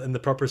memorable in the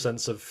proper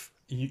sense of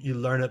you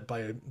learn it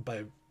by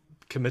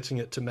committing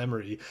it to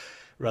memory,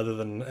 rather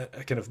than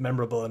a kind of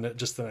memorable in it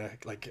just in a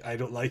I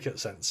don't like it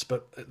sense.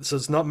 But so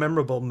it's not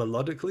memorable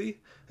melodically.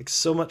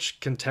 So much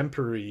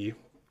contemporary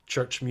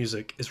church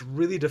music is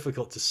really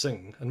difficult to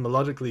sing, and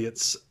melodically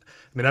it's,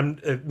 I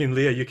mean,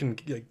 Leah, you can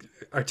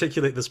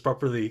articulate this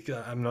properly.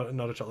 I'm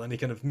not at all any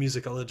kind of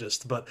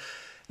musicologist, but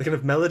the kind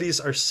of melodies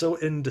are so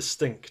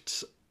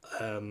indistinct,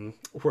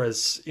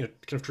 whereas kind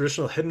of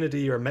traditional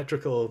hymnody or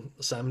metrical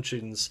psalm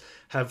tunes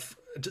have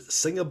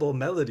singable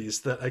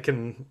melodies that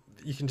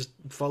you can just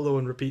follow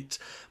and repeat,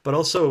 but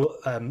also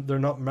they're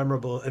not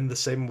memorable in the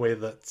same way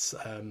that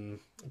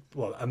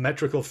a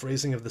metrical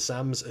phrasing of the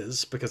Psalms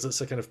is, because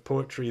it's a kind of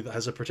poetry that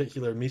has a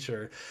particular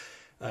meter.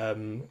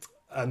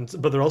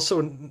 but they're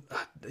also,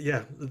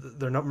 yeah,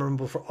 they're not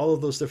memorable for all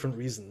of those different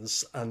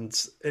reasons. And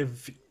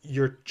if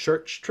your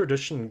church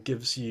tradition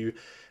gives you,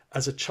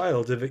 as a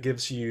child, if it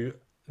gives you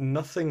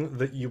nothing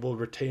that you will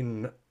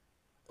retain,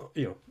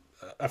 you know,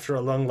 after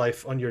a long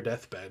life on your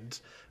deathbed,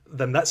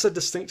 then that's a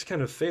distinct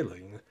kind of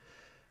failing.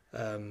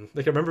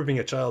 Like I remember being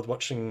a child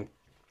watching,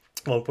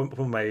 well,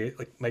 when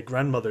my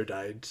grandmother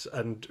died,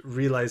 and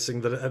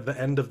realizing that at the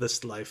end of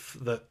this life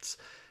that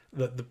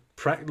the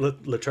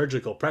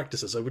liturgical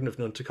practices, I wouldn't have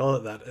known to call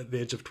it that at the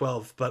age of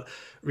 12, but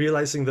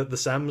realizing that the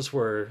Psalms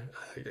were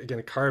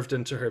again carved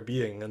into her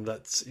being, and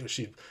that, you know,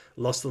 she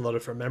lost a lot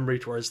of her memory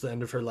towards the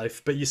end of her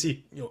life. But you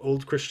see, you know,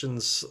 old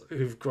Christians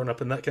who've grown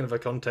up in that kind of a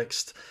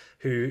context,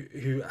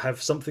 who have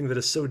something that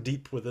is so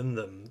deep within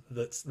them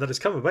that has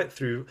come about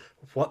through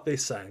what they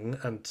sang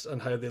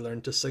and how they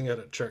learned to sing it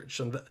at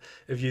church. And that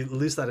if you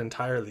lose that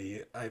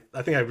entirely, I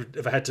think I would,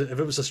 if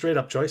it was a straight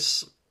up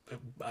choice,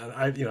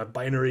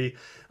 binary,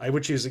 I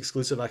would choose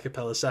exclusive a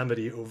cappella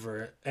psalmody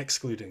over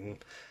excluding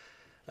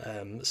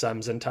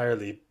psalms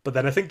entirely. But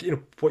then I think, you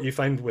know, what you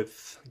find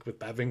with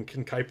Bavinck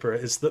and Kuyper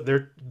is that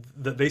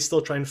they still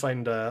try and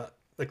find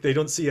like, they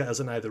don't see it as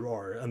an either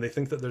or, and they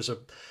think that there's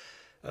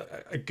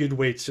a good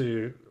way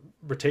to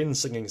retain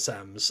singing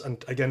psalms,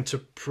 and again to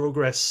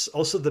progress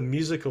also the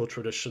musical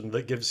tradition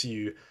that gives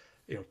you,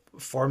 you know,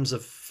 forms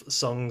of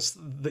songs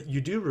that you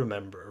do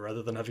remember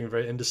rather than having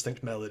very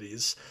indistinct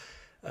melodies.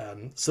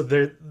 So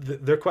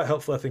they're quite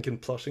helpful, I think, in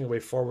plotting a way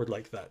forward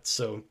like that.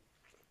 So,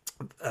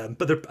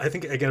 but they're, I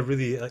think, again,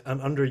 really an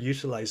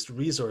underutilized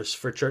resource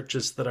for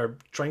churches that are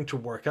trying to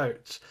work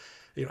out,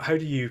 you know, how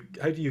do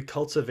you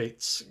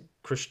cultivate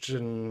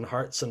Christian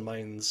hearts and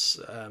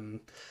minds,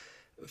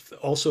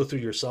 also through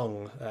your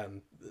song.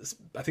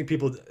 I think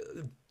people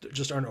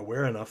just aren't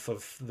aware enough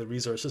of the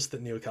resources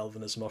that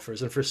Neo-Calvinism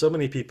offers. And for so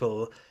many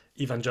people,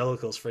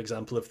 evangelicals, for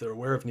example, if they're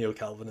aware of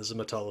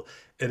Neo-Calvinism at all,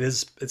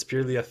 it's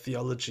purely a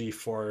theology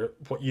for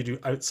what you do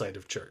outside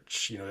of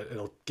church. You know,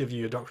 it'll give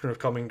you a doctrine of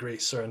common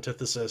grace or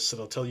antithesis.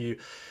 It'll tell you,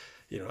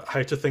 you know,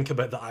 how to think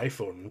about the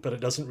iPhone, but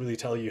it doesn't really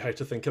tell you how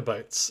to think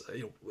about,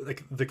 you know,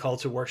 like the call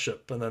to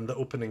worship and then the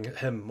opening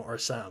hymn or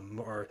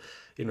psalm, or,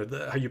 you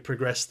know, how you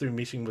progress through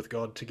meeting with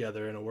God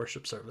together in a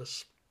worship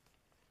service.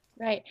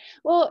 Right.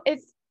 Well,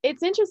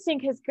 it's interesting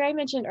because Gray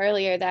mentioned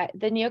earlier that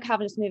the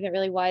Neo-Calvinist movement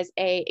really was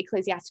a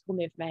ecclesiastical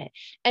movement.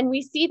 And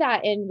we see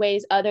that in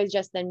ways other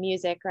just than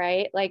music,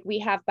 right? Like we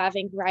have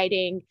Bavinck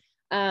writing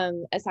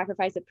A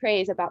Sacrifice of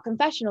Praise about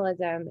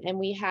confessionalism, and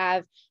we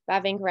have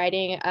Bavinck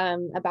writing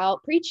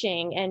about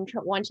preaching and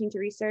wanting to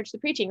research the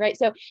preaching, right?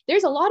 So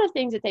there's a lot of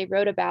things that they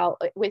wrote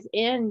about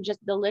within just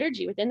the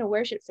liturgy, within the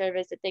worship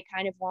service, that they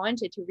kind of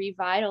wanted to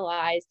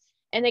revitalize.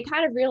 And they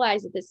kind of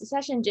realized that the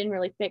secession didn't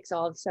really fix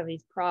all of some of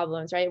these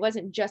problems, right? It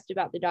wasn't just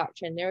about the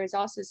doctrine. There was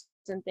also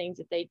some things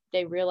that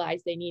they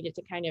realized they needed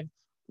to kind of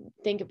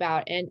think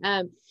about. And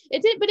but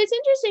it's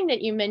interesting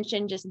that you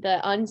mentioned just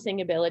the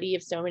unsingability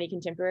of so many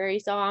contemporary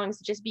songs,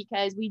 just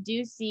because we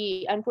do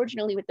see,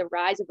 unfortunately, with the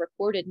rise of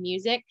recorded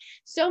music,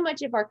 so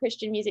much of our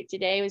Christian music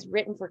today was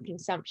written for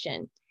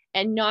consumption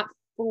and not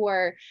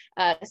for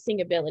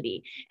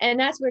singability. And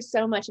that's where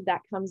so much of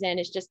that comes in,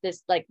 is just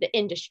this, like, the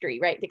industry,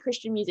 right? The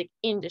Christian music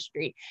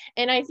industry.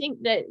 And I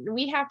think that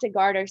we have to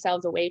guard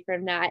ourselves away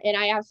from that. And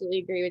I absolutely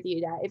agree with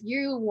you that if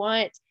you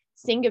want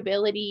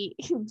singability,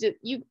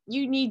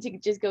 you need to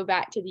just go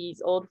back to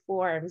these old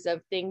forms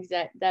of things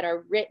that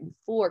are written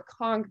for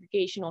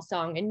congregational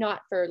song and not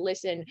for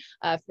listen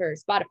for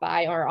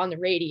Spotify or on the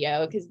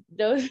radio, because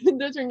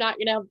those are not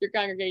going to help your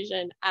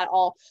congregation at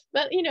all.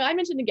 But, you know, I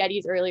mentioned the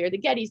Gettys earlier.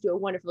 The Gettys do a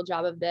wonderful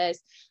job of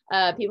this.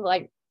 People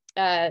like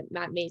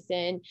Matt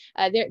Mason.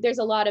 There's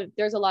a lot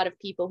of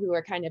people who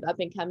are kind of up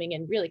and coming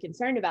and really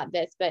concerned about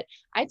this. But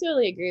I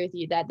totally agree with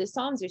you that the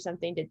Psalms are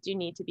something that do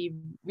need to be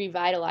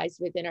revitalized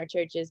within our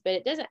churches. But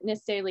it doesn't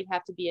necessarily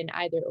have to be an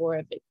either or,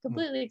 if it's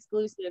completely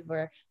exclusive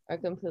or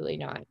completely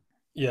not.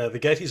 Yeah, the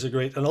Gettys are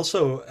great, and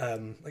also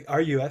like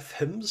RUF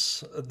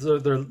hymns.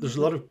 There's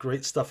a lot of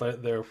great stuff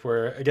out there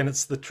where, again,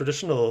 it's the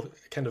traditional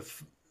kind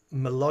of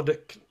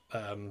melodic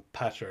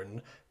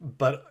pattern,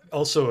 but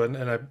also in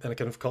a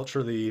kind of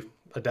culturally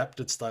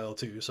adapted style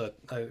too. So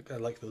I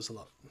like those a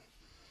lot.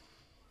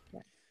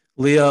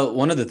 Leah,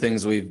 one of the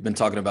things we've been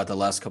talking about the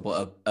last couple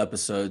of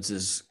episodes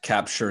is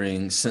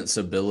capturing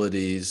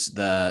sensibilities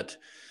that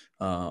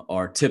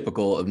are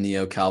typical of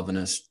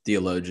Neo-Calvinist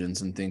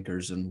theologians and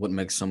thinkers, and what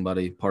makes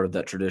somebody part of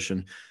that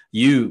tradition.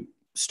 You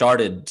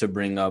started to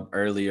bring up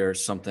earlier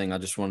something I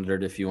just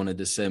wondered if you wanted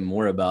to say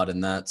more about,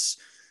 and that's,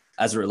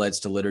 as it relates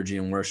to liturgy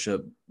and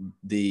worship,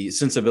 the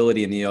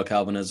sensibility in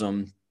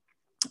Neo-Calvinism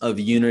of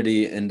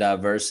unity and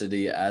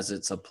diversity as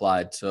it's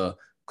applied to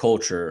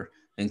culture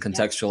and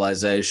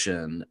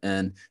contextualization.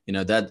 And, you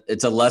know, that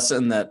it's a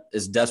lesson that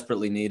is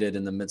desperately needed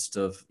in the midst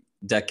of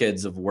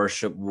decades of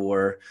worship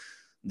war,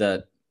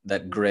 that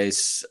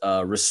grace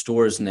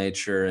restores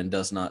nature and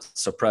does not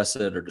suppress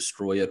it or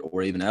destroy it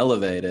or even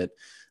elevate it.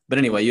 But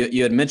anyway,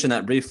 you had mentioned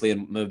that briefly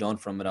and moved on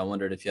from it. I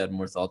wondered if you had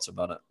more thoughts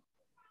about it.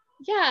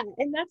 Yeah,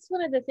 and that's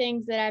one of the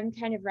things that I'm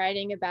kind of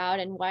writing about,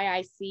 and why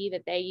I see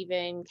that they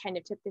even kind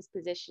of took this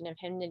position of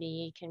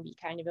hymnody can be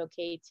kind of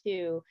okay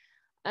too.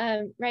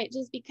 Right,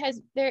 just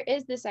because there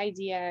is this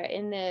idea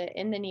in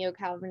the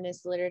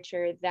neo-Calvinist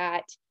literature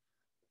that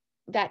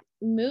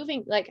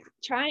moving, like,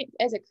 trying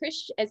as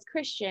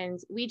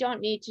Christians, we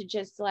don't need to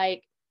just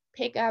like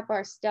pick up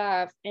our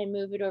stuff and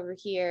move it over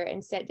here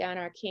and set down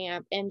our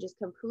camp and just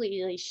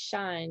completely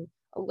shun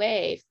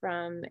away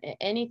from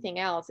anything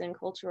else in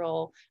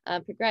cultural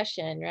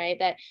progression, right?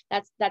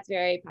 That's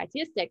very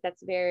pietistic,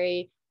 that's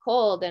very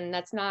cold, and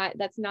that's not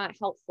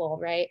helpful,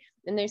 right?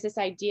 And there's this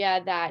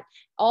idea that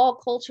all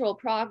cultural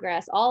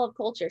progress, all of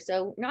culture,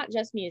 so not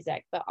just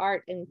music, but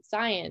art and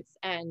science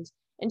and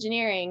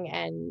engineering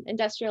and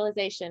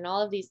industrialization,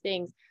 all of these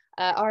things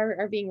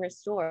are being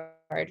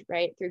restored,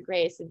 right, through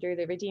grace and through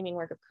the redeeming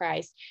work of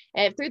Christ,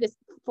 and through this,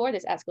 for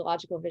this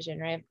eschatological vision,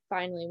 right?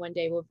 Finally, one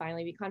day will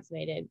finally be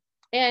consummated.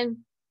 And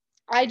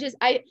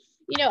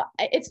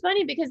it's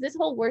funny because this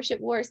whole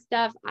worship war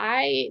stuff,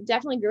 I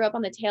definitely grew up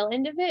on the tail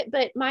end of it,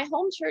 but my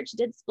home church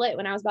did split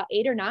when I was about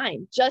 8 or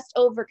 9, just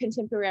over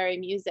contemporary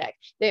music.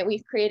 That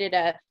we've created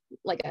a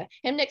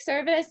hymnic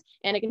service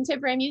and a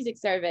contemporary music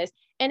service.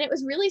 And it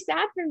was really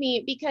sad for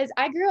me because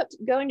I grew up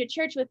going to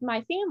church with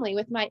my family,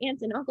 with my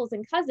aunts and uncles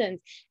and cousins,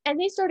 and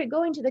they started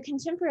going to the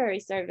contemporary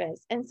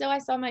service. And so I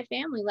saw my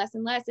family less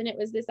and less. And it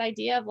was this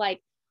idea of like,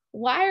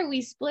 why are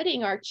we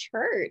splitting our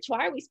church?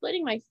 Why are we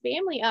splitting my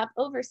family up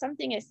over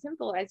something as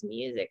simple as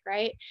music,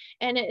 right?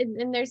 And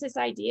there's this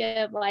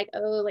idea of like,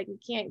 oh, like we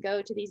can't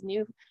go to these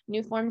new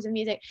forms of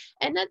music.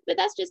 But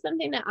that's just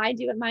something that I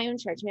do at my own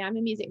church. I mean, I'm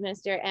a music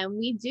minister, and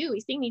we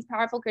sing these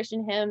powerful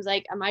Christian hymns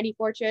like A Mighty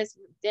Fortress,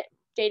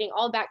 dating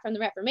all back from the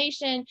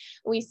Reformation.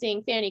 We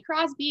sing Fanny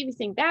Crosby, we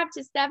sing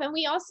Baptist stuff, and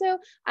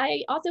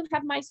I also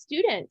have my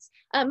students.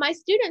 My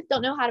students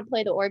don't know how to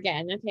play the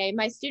organ, okay?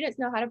 My students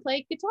know how to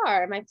play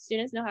guitar. My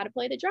students know how to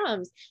play the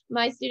drums.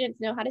 My students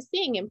know how to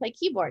sing and play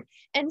keyboard.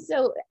 And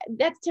so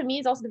that's, to me,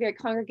 is also the very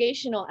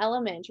congregational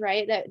element,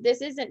 right? That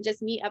this isn't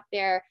just me up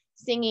there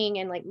singing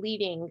and like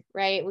leading,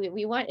 right?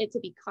 We want it to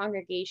be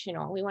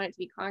congregational. We want it to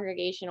be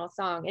congregational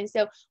song. And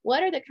so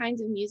what are the kinds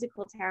of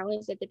musical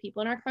talents that the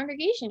people in our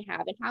congregation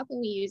have, and how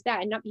can we use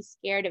that and not be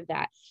scared of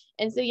that?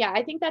 And so, yeah,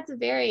 I think that's a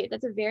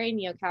very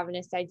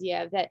neo-Calvinist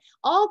idea, that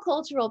all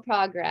cultural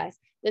progress,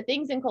 the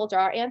things in culture,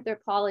 our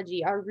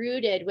anthropology, are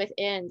rooted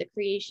within the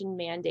creation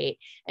mandate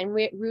and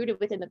rooted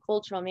within the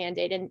cultural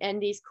mandate.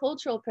 And these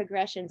cultural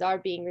progressions are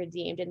being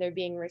redeemed and they're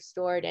being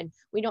restored. And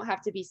we don't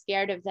have to be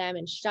scared of them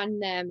and shun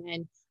them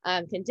and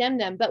condemn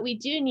them, but we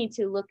do need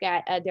to look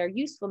at their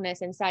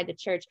usefulness inside the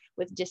church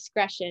with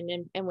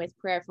discretion and with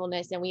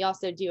prayerfulness. And we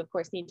also do, of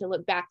course, need to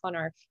look back on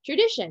our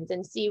traditions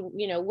and see,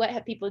 what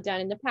have people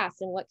done in the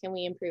past and what can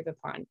we improve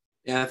upon.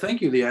 Yeah,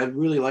 thank you, Leah. I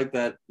really like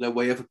that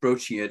way of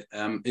approaching it.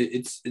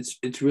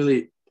 It's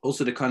really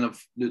also the kind of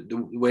the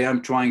way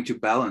I'm trying to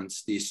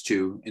balance these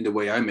two in the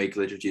way I make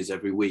liturgies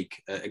every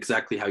week.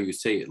 Exactly how you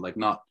say it, like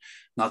not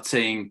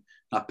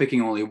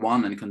picking only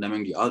one and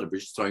condemning the other, but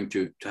just trying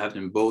to have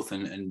them both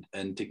and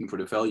taking for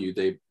the value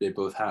they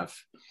both have.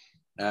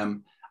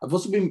 I've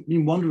also been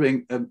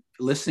wondering,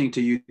 listening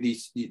to you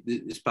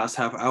this past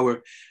half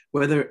hour,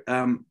 whether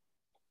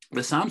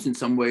the Psalms in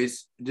some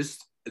ways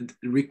just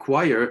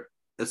require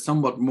a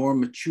somewhat more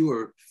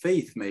mature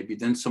faith maybe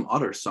than some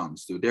other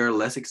songs do. They're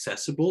less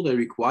accessible. They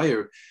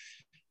require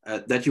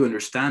that you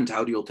understand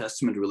how the Old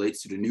Testament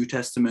relates to the New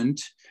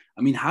Testament.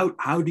 I mean,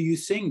 how do you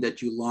sing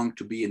that you long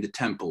to be in the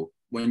temple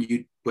when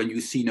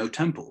you see no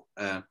temple?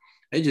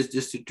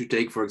 Just to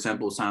take, for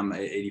example, Psalm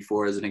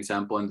 84 as an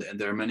example, and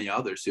there are many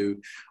others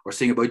or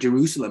sing about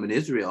Jerusalem and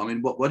Israel. I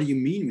mean, what do you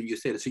mean when you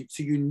say that?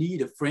 So you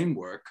need a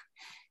framework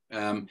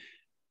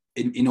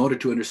in order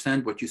to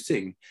understand what you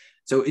sing.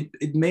 So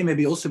it may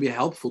maybe also be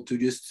helpful to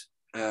just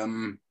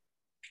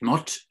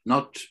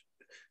not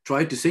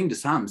try to sing the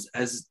Psalms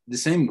as the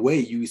same way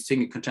you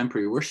sing a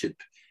contemporary worship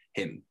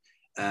hymn.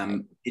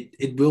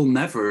 It will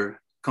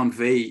never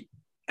convey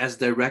as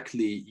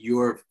directly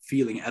your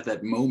feeling at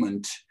that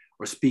moment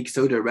or speak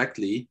so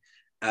directly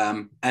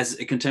as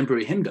a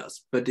contemporary hymn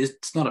does. But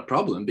it's not a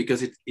problem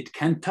because it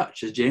can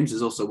touch, as James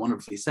has also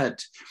wonderfully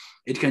said.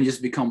 It can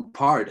just become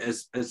part,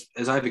 as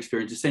I've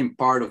experienced, the same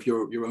part of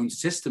your own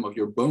system, of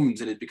your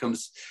bones, and it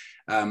becomes,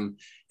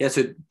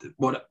 so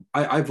what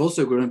I've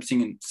also grown up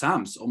singing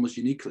Psalms almost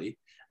uniquely,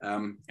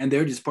 and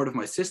they're just part of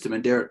my system,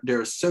 and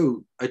they're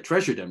so, I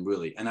treasure them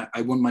really, and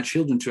I want my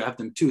children to have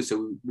them too,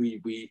 so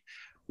we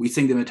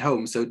sing them at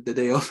home so that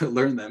they also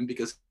learn them,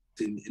 because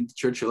in the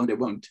church alone they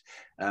won't.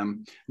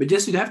 But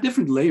just to have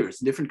different layers,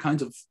 different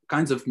kinds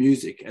of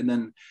music, and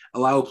then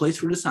allow a place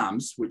for the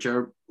Psalms, which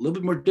are a little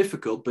bit more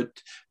difficult but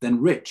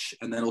then rich,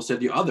 and then also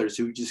the others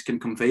who just can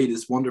convey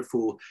this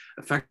wonderful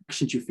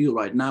affections you feel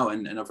right now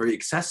and are very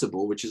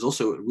accessible, which is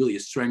also really a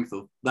strength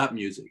of that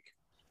music.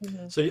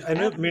 Mm-hmm. So I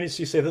know, Muniz,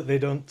 you say that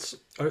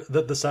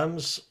that the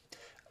Psalms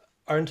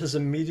aren't as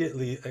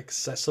immediately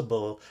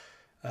accessible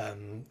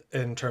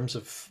in terms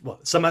of, well,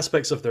 some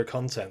aspects of their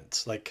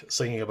content, like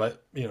singing about,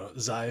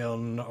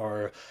 Zion,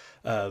 or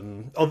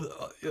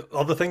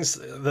all the things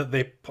that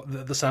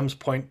the Psalms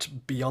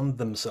point beyond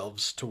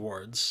themselves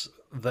towards,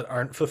 that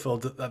aren't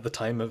fulfilled at the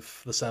time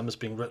of the Psalms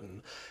being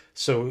written.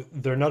 So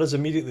they're not as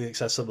immediately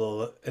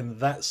accessible in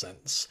that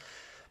sense.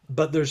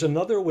 But there's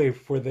another way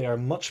where they are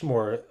much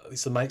more, at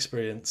least in my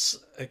experience,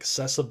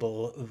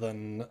 accessible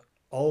than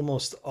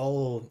almost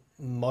all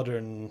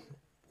modern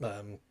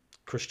um,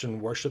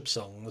 Christian worship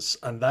songs,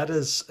 and that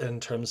is in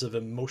terms of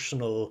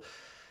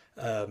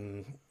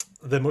um,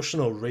 the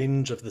emotional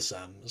range of the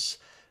Psalms.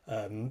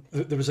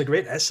 There was a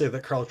great essay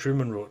that Carl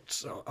Trueman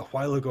wrote a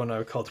while ago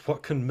now called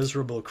 "What Can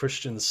Miserable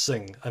Christians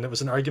Sing?" And it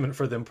was an argument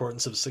for the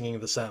importance of singing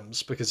the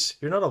Psalms, because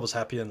you're not always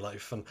happy in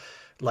life, and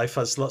life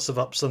has lots of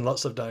ups and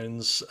lots of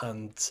downs,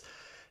 and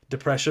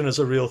depression is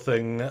a real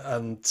thing.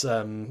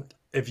 And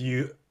if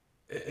you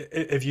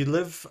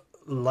live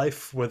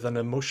life with an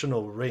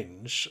emotional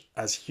range,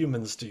 as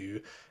humans do,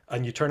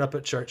 and you turn up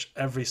at church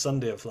every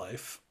Sunday of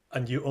life,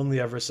 and you only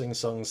ever sing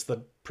songs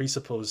that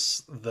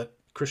presuppose that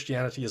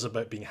Christianity is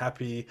about being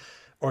happy,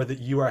 or that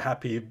you are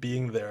happy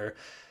being there,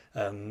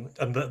 and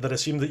that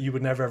assume that you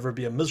would never ever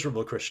be a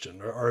miserable Christian,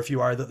 or if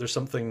you are, that there's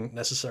something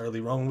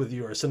necessarily wrong with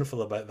you or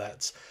sinful about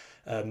that.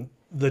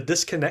 The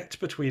disconnect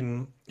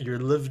between your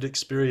lived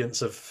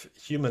experience of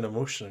human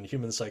emotion and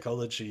human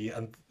psychology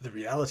and the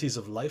realities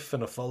of life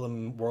in a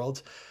fallen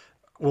world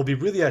will be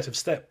really out of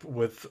step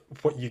with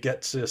what you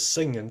get to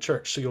sing in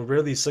church. So you'll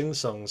rarely sing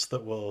songs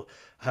that will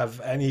have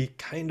any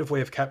kind of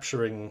way of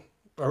capturing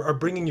or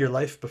bringing your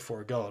life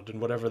before God in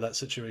whatever that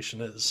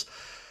situation is.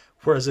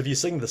 Whereas if you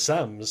sing the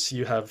Psalms,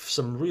 you have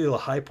some real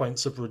high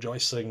points of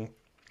rejoicing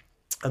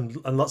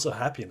and lots of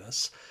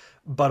happiness.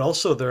 But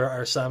also there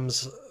are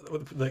Psalms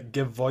that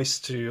give voice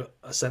to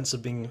a sense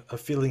of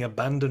feeling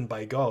abandoned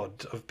by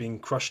God, of being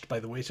crushed by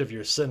the weight of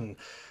your sin,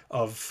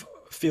 of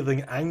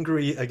feeling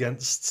angry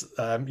against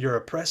your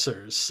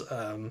oppressors,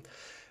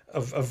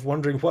 of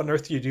wondering what on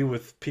earth you do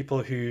with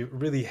people who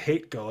really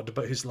hate God,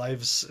 but whose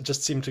lives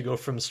just seem to go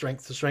from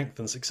strength to strength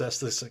and success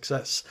to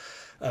success,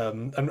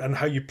 and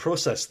how you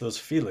process those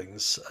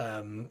feelings.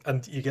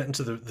 And you get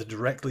into the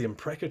directly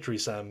imprecatory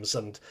Psalms,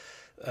 and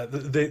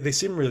they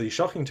seem really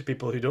shocking to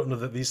people who don't know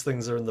that these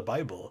things are in the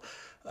Bible.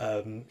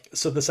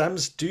 So the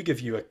Psalms do give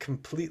you a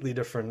completely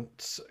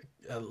different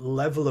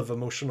level of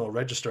emotional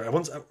register. I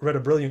once read a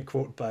brilliant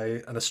quote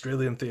by an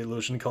Australian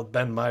theologian called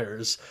Ben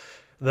Myers,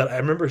 that I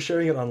remember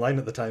sharing it online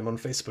at the time on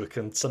Facebook,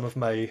 and some of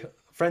my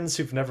friends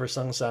who've never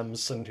sung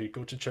Psalms and who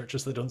go to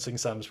churches that don't sing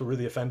Psalms were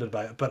really offended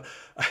by it. But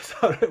I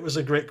thought it was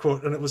a great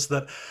quote, and it was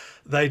that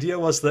the idea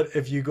was that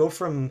if you go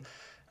from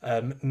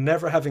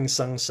never having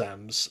sung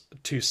Psalms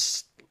to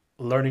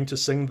learning to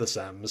sing the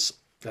Psalms,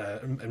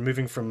 and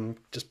moving from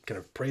just kind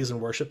of praise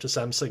and worship to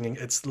Psalm singing,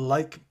 it's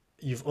like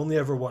you've only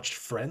ever watched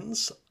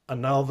Friends,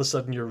 and now all of a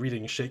sudden you're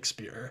reading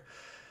Shakespeare.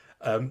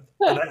 And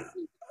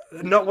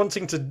not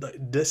wanting to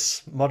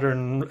diss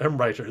modern hymn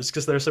writers,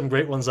 because there are some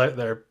great ones out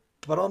there,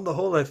 but on the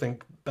whole, I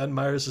think Ben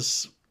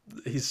Myers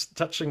he's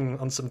touching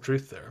on some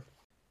truth there.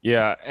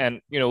 Yeah, and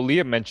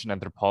Leah mentioned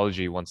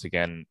anthropology once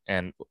again,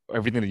 and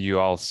everything that you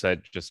all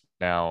said just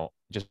now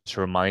just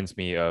reminds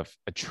me of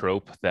a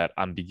trope that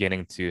I'm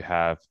beginning to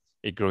have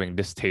a growing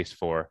distaste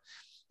for.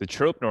 The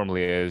trope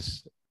normally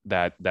is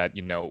that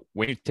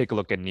when you take a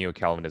look at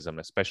neo-Calvinism,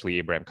 especially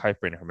Abraham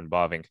Kuyper and Herman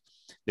Bavinck,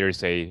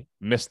 there's a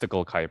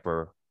mystical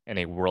Kuyper and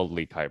a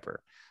worldly Kuyper.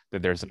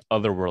 That there's an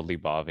otherworldly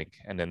Bavinck,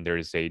 and then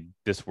there's a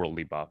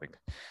thisworldly Bavinck.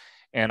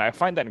 And I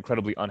find that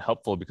incredibly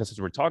unhelpful, because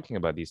as we're talking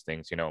about these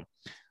things,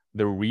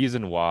 the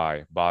reason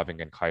why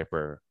Bavinck and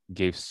Kuyper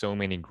gave so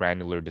many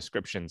granular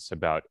descriptions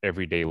about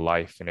everyday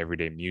life and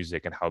everyday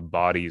music and how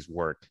bodies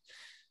work.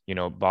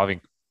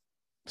 Bavinck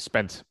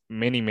spent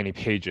many, many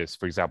pages,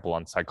 for example,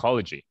 on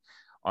psychology,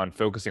 on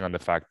focusing on the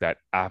fact that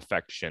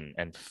affection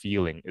and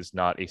feeling is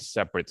not a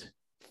separate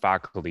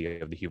faculty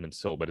of the human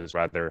soul, but is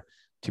rather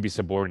to be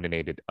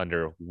subordinated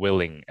under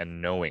willing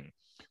and knowing.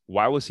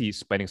 Why was he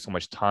spending so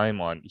much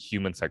time on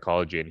human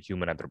psychology and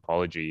human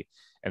anthropology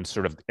and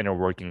sort of inner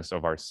workings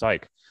of our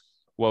psyche?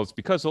 Well, it's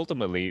because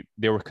ultimately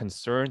they were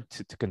concerned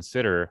to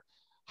consider,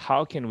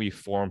 how can we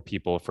form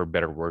people for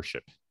better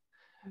worship?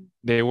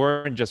 They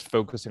weren't just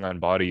focusing on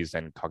bodies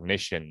and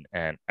cognition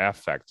and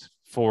affect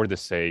for the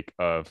sake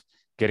of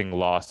getting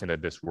lost into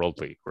this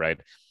worldly, right?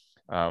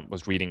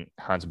 Was reading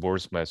Hans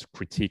Boersma's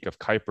critique of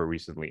Kuyper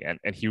recently, and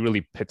he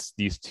really pits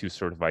these two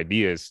sort of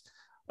ideas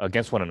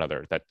against one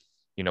another, that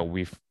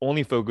we've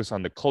only focused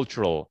on the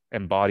cultural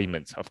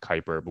embodiments of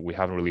Kuyper, but we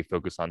haven't really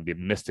focused on the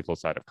mystical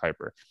side of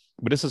Kuyper.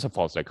 But this is a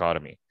false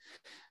dichotomy.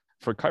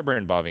 For Kuyper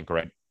and Bavinck,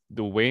 right,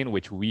 the way in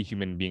which we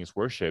human beings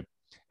worship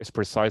is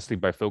precisely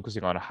by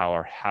focusing on how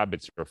our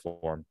habits are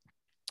formed.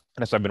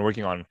 And as I've been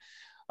working on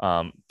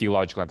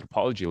theological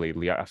anthropology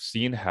lately, I've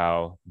seen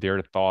how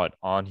their thought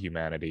on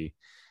humanity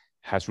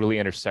has really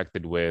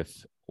intersected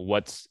with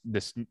what's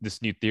this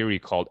new theory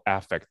called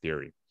affect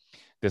theory.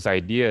 This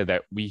idea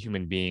that we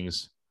human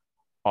beings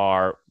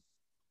are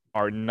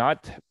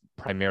not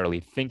primarily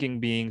thinking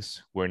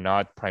beings. We're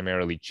not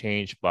primarily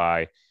changed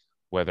by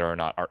whether or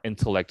not our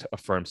intellect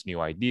affirms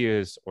new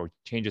ideas or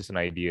changes in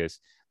ideas.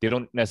 They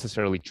don't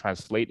necessarily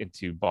translate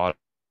into body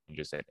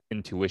changes and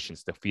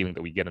intuitions, the feeling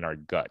that we get in our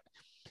gut,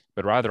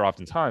 but rather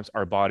oftentimes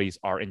our bodies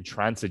are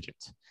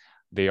intransigent.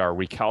 They are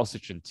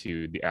recalcitrant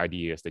to the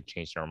ideas that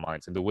change in our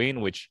minds. And the way in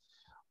which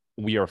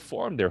we are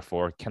formed,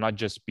 therefore, cannot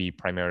just be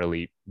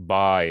primarily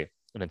by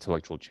an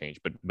intellectual change,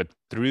 but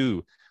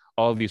through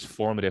all these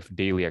formative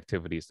daily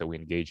activities that we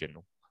engage in,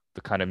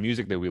 the kind of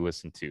music that we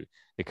listen to,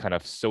 the kind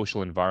of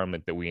social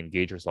environment that we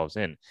engage ourselves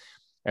in.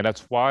 And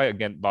that's why,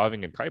 again,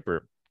 Bavinck and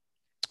Kuyper,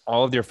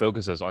 all of their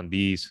focuses on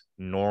these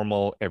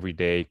normal,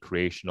 everyday,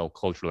 creational,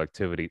 cultural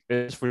activities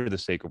is for the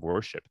sake of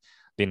worship.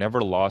 They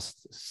never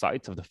lost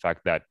sight of the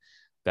fact that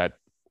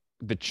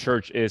the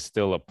church is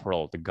still a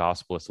pearl, the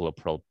gospel is still a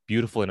pearl,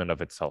 beautiful in and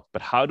of itself.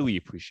 But how do we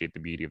appreciate the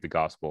beauty of the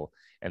gospel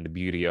and the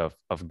beauty of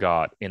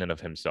God in and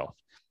of himself?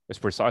 It's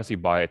precisely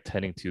by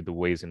attending to the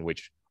ways in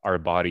which our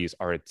bodies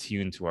are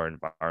attuned to our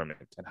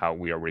environment and how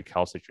we are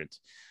recalcitrant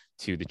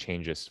to the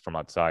changes from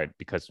outside,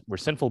 because we're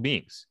sinful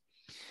beings.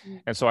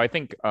 And so I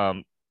think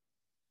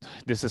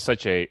this is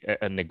such a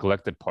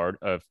neglected part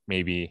of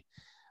maybe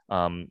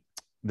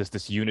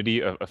this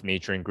unity of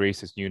nature and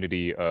grace, this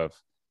unity of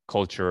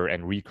culture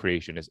and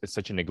recreation is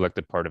such a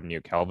neglected part of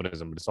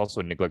neo-Calvinism, but it's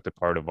also a neglected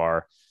part of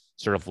our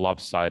sort of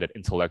lopsided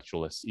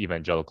intellectualist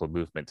evangelical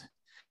movement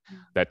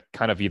that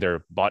kind of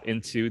either bought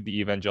into the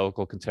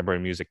evangelical contemporary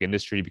music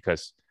industry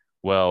because,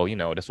 well, you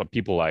know, that's what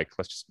people like,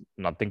 let's just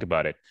not think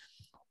about it,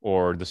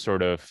 or the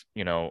sort of,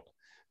 you know,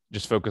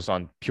 just focus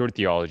on pure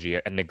theology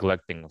and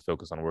neglecting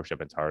focus on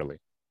worship entirely.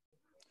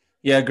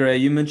 Yeah, Gray,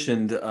 you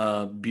mentioned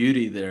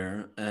beauty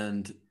there,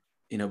 and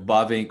you know,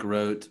 Bavinck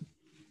wrote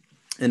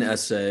an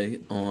essay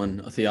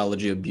on a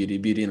theology of beauty,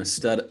 beauty and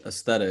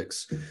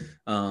aesthetics,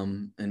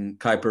 and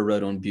Kuyper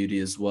wrote on beauty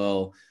as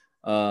well.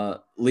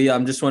 Leah,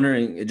 I'm just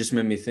wondering, it just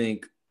made me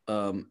think,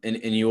 in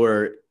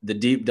the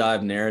deep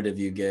dive narrative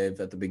you gave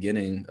at the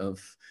beginning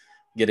of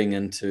getting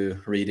into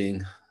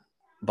reading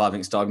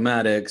Bavinck's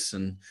Dogmatics,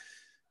 and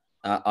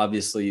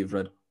obviously you've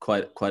read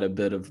quite a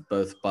bit of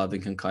both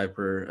Bavinck and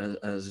Kuyper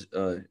as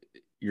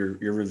you're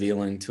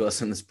revealing to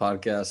us in this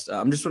podcast.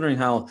 I'm just wondering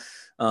how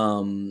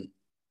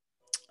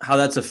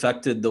that's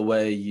affected the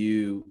way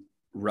you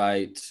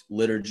write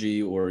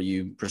liturgy or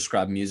you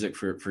prescribe music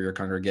for your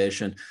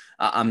congregation.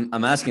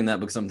 I'm asking that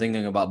because I'm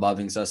thinking about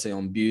Bavinck's essay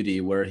on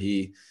beauty, where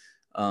he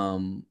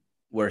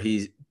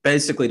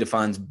basically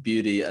defines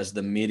beauty as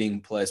the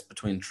meeting place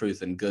between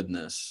truth and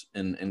goodness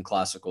in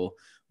classical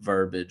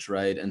verbiage,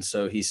 right? And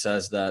so he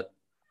says that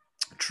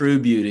true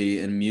beauty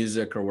in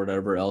music or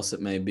whatever else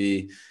it may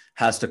be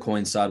has to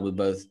coincide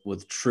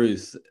with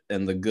truth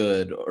and the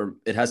good, or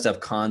it has to have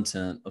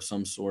content of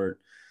some sort.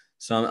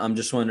 So I'm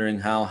just wondering,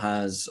 how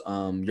has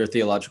your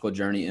theological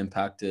journey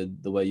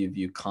impacted the way you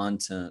view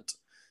content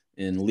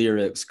in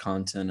lyrics,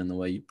 content, and the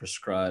way you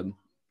prescribe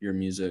your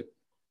music?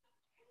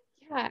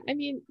 Yeah, I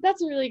mean,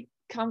 that's a really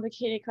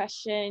complicated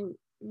question,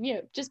 you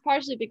know, just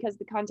partially because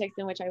the context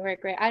in which I work,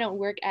 right? I don't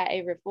work at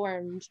a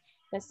Reformed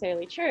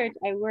necessarily church.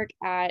 I work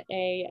at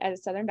a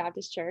Southern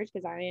Baptist church,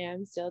 because I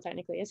am still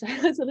technically a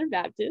Southern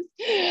Baptist.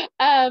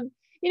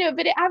 You know,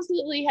 but it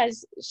absolutely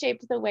has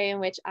shaped the way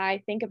in which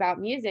I think about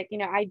music. You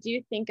know, I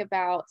do think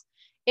about,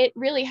 it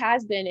really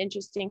has been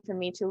interesting for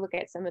me to look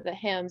at some of the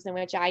hymns in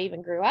which I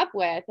even grew up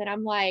with. And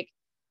I'm like,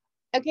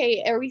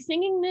 okay, are we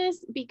singing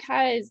this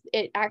because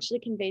it actually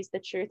conveys the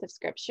truth of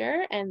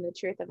scripture and the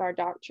truth of our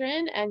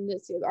doctrine? And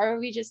this, or are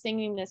we just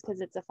singing this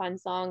because it's a fun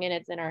song and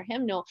it's in our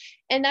hymnal?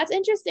 And that's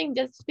interesting,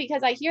 just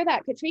because I hear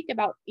that critique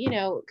about, you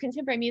know,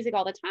 contemporary music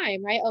all the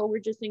time, right? Oh, we're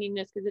just singing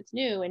this because it's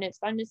new and it's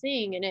fun to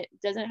sing and it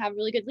doesn't have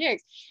really good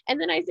lyrics. And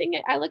then I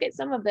look at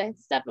some of the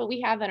stuff that we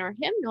have in our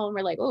hymnal and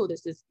we're like, oh,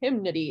 this is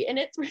hymnody. And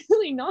it's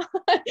really not.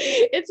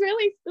 It's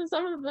really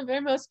some of the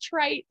very most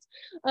trite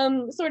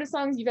sort of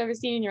songs you've ever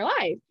seen in your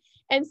life.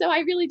 And so I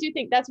really do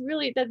think that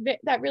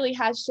really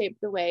has shaped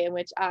the way in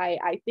which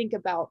I think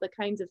about the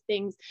kinds of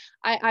things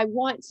I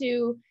want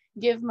to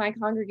give my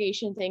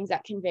congregation, things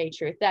that convey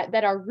truth,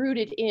 that are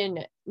rooted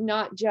in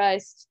not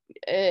just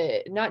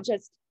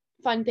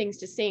fun things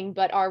to sing,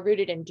 but are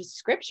rooted in just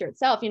scripture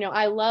itself. You know,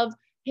 I love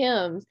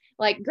hymns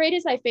like Great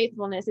Is Thy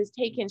Faithfulness is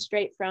taken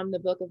straight from the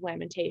book of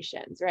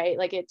Lamentations, right?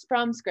 Like, it's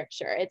from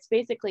scripture. It's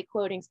basically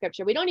quoting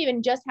scripture. We don't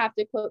even just have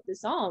to quote the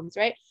Psalms,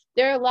 right?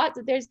 There are lots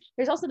of, there's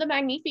also the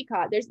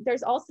Magnificat.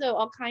 There's also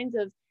all kinds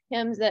of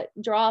hymns that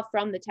draw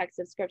from the text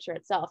of scripture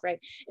itself,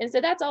 right? And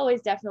so that's always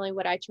definitely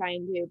what I try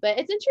and do. But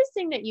it's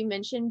interesting that you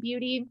mentioned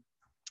beauty,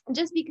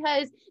 just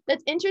because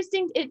that's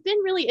interesting. It's been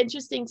really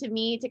interesting to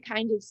me to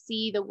kind of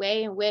see the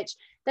way in which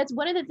that's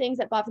one of the things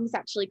that Bavinck's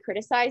actually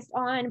criticized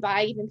on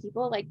by even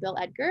people like Bill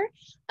Edgar,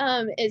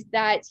 is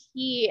that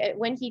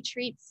when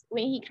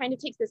he kind of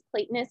takes this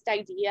Platonist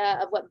idea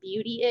of what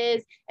beauty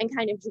is and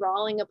kind of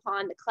drawing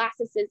upon the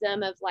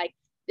classicism of like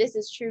this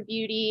is true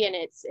beauty, and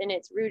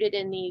it's rooted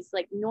in these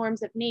like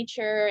norms of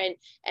nature,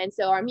 and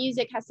so our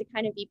music has to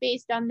kind of be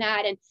based on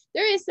that. And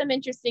there is some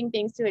interesting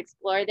things to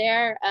explore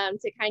there,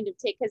 to kind of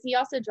take, because he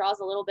also draws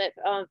a little bit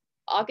of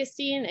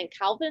Augustine and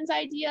Calvin's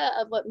idea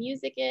of what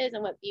music is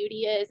and what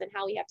beauty is, and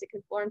how we have to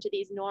conform to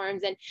these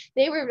norms. And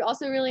they were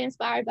also really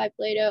inspired by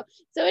Plato.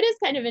 So it is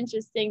kind of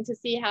interesting to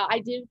see how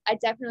I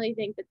definitely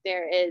think that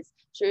there is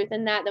truth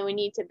in that we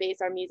need to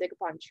base our music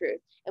upon truth,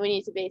 and we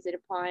need to base it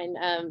upon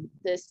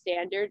the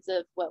standards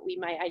of what we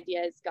might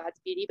idea as God's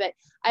beauty. But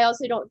I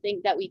also don't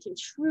think that we can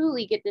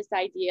truly get this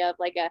idea of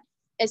like a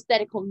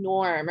aesthetical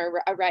norm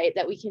or a right,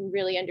 that we can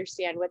really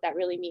understand what that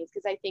really means,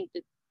 because I think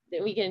that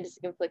we get into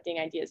conflicting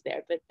ideas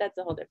there, but that's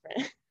a whole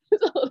different,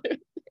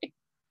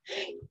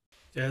 thing.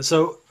 Yeah,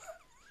 so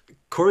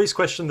Corey's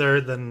question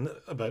there then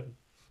about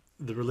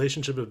the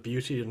relationship of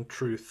beauty and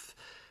truth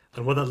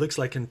and what that looks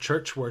like in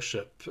church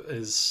worship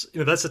is,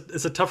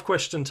 it's a tough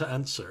question to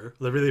answer.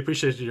 I really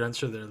appreciated your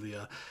answer there,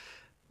 Leah.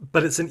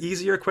 But it's an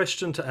easier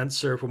question to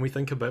answer when we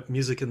think about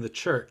music in the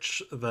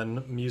church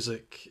than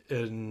music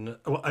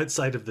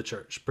outside of the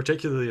church,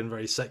 particularly in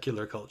very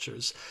secular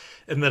cultures.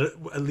 In that,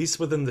 at least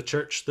within the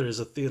church, there is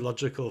a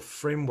theological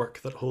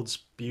framework that holds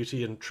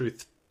beauty and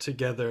truth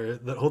together,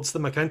 that holds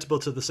them accountable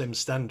to the same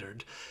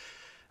standard.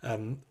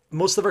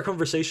 Most of our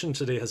conversation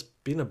today has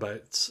been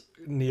about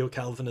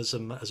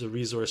neo-Calvinism as a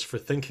resource for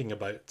thinking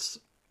about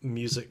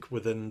music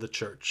within the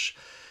church.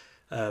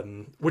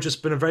 Which has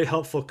been a very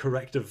helpful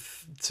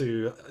corrective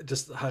to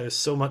just how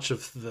so much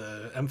of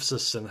the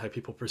emphasis and how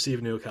people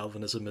perceive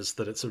neo-Calvinism is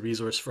that it's a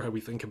resource for how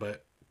we think about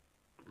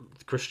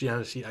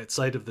Christianity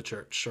outside of the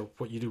church, or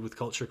what you do with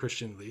culture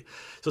Christianly.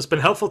 So it's been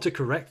helpful to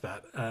correct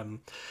that.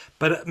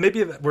 But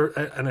maybe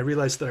and I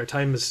realize that our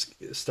time is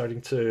starting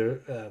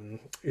to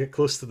get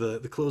close to the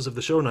close of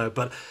the show now,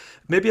 but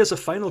maybe as a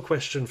final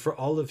question for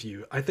all of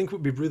you, I think it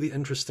would be really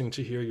interesting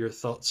to hear your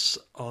thoughts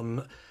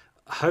on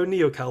how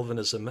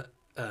neo-Calvinism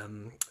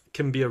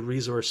can be a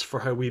resource for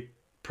how we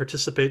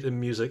participate in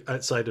music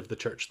outside of the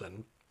church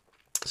then.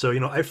 So,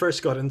 I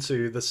first got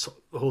into this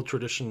whole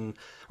tradition,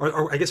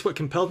 or I guess what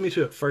compelled me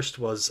to it first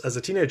was, as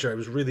a teenager, I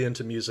was really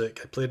into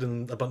music. I played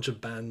in a bunch of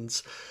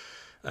bands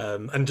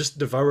and just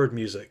devoured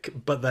music.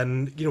 But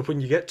then, when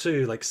you get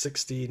to like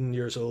 16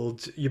 years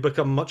old, you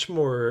become much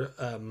more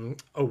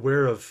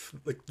aware of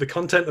the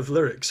content of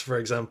lyrics, for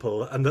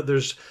example, and that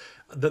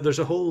there's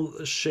a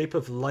whole shape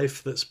of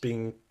life that's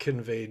being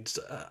conveyed,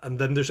 and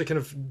then there's a kind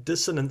of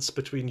dissonance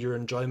between your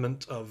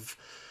enjoyment of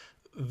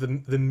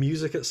the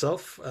music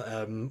itself,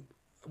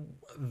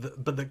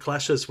 but that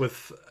clashes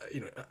with,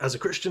 as a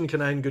Christian,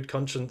 can I in good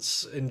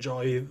conscience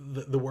enjoy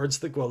the words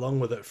that go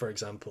along with it, for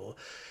example.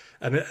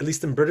 And at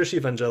least in British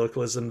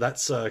evangelicalism,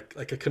 that's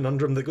like a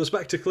conundrum that goes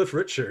back to Cliff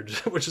Richard,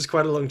 which is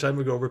quite a long time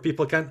ago, where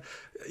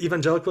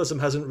evangelicalism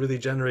hasn't really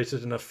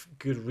generated enough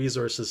good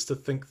resources to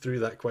think through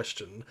that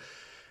question.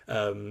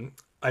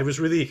 I was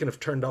really kind of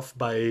turned off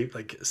by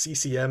like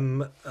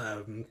CCM,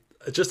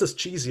 just as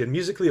cheesy, and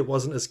musically it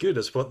wasn't as good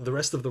as what the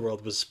rest of the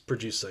world was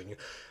producing.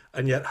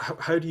 And yet,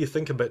 how do you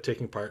think about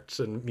taking part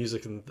in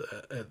music in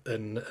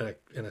a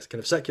kind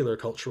of secular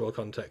cultural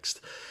context?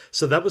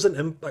 So that was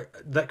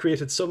that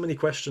created so many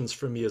questions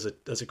for me as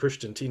a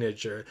Christian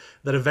teenager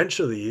that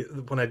eventually,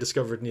 when I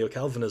discovered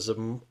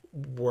neo-Calvinism,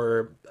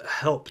 were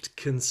helped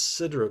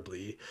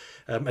considerably.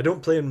 I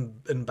don't play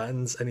in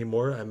bands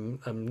anymore.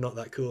 I'm not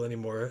that cool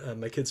anymore.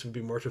 My kids would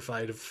be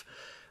mortified if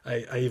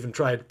I even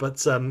tried.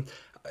 But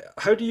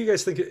how do you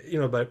guys think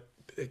about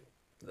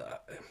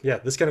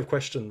this kind of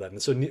question then?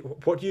 So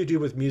what do you do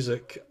with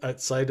music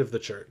outside of the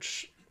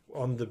church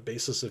on the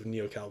basis of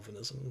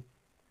neo-Calvinism?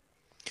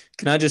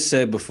 Can I just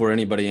say, before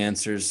anybody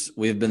answers,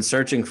 we've been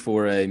searching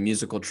for a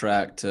musical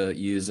track to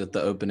use at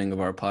the opening of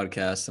our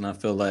podcast, and I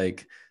feel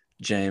like,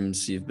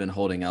 James, you've been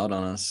holding out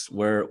on us.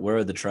 Where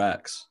are the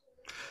tracks?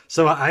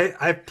 So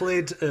I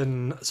played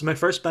so my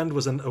first band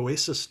was an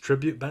Oasis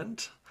tribute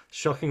band.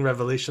 Shocking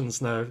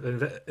revelations now,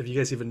 if you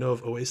guys even know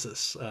of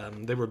Oasis.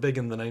 They were big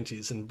in the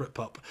 90s in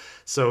Britpop.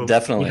 So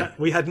definitely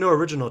we had no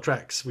original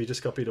tracks. We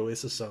just copied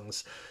Oasis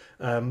songs.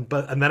 And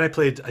then I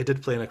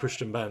did play in a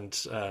Christian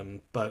band,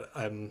 but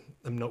I'm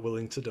not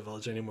willing to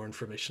divulge any more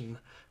information.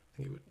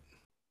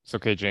 It's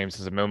okay, James.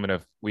 It's a moment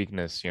of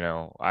weakness.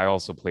 I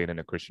also played in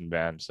a Christian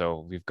band,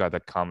 so we've got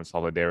that common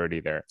solidarity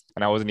there.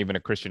 And I wasn't even a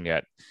Christian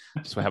yet.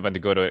 Just happened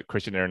to go to a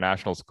Christian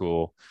international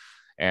school.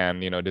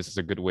 And, this is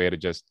a good way to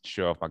just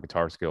show off my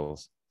guitar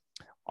skills.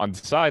 On the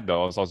side,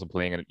 though, I was also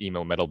playing in an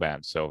emo metal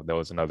band. So that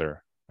was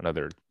another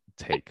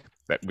take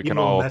that we can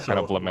all kind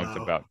of lament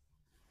about.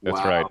 That's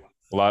right.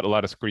 A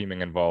lot of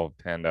screaming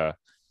involved. And I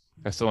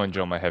still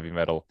enjoy my heavy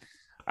metal.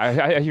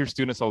 I hear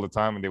students all the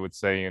time, and they would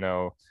say,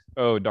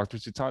 oh, Dr.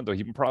 Sutanto,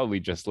 he probably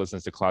just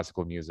listens to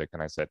classical music.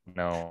 And I said,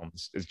 no,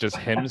 it's just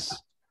hymns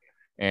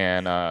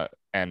and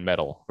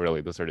metal,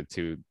 really. Those are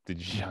the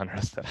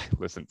genres that I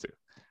listen to.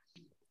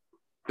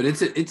 But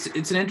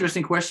it's an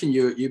interesting question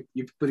you're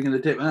putting on the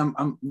table, and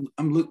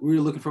I'm really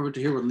looking forward to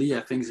hear what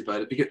Leah thinks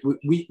about it, because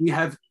we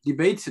have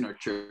debates in our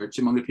church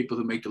among the people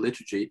who make the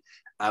liturgy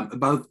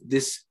about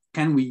this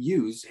can we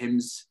use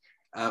hymns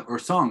or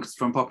songs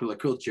from popular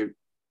culture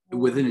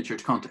within a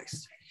church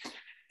context?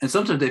 And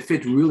sometimes they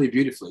fit really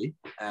beautifully,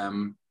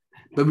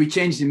 but we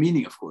change the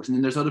meaning, of course. And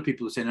then there's other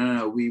people who say,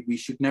 no, we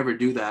should never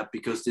do that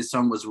because this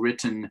song was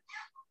written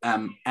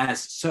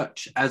as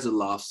such, as a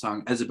love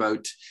song, as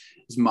about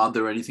his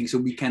mother or anything. So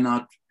we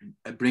cannot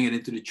bring it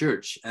into the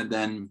church and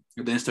then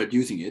start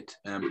using it.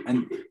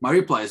 And my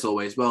reply is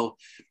always, well,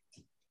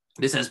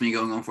 this has been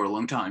going on for a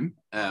long time,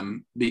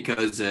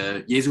 because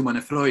Jesu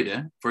meine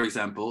Freude, for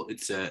example,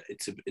 it's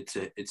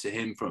a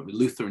hymn from a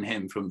Lutheran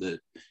hymn from the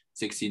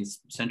 16th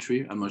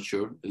century. I'm not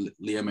sure.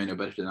 Leah may know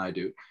better than I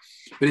do,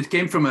 but it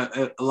came from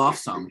a love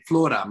song,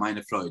 Flora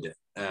meine Freude,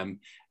 and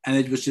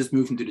it was just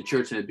moved into the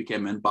church, and it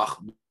became, and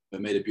Bach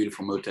made a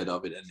beautiful motet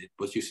of it, and it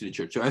was used in the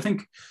church. So I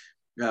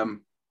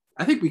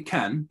think we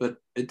can, but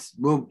it's,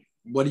 well,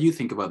 what do you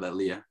think about that,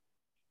 Leah?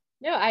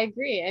 No, I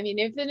agree. I mean,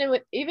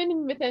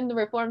 even within the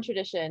Reformed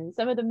tradition,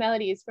 some of the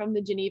melodies from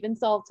the Genevan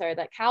Psalter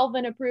that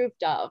Calvin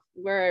approved of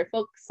were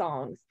folk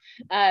songs.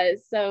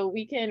 So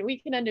we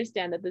can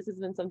understand that this has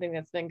been something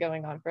that's been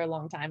going on for a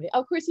long time.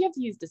 Of course, you have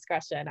to use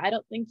discretion. I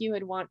don't think you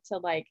would want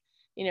to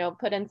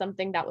put in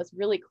something that was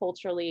really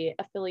culturally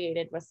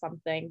affiliated with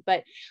something.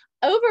 But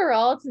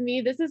overall, to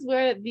me, this is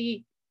where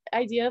the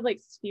idea of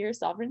sphere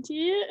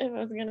sovereignty, if I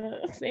was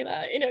gonna say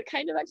that,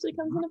 kind of actually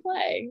comes into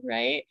play,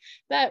 right?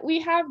 That we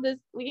have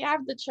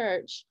the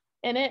church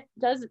and it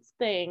does its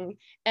thing,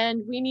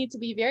 and we need to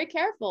be very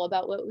careful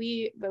about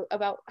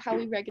how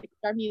we regulate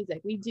our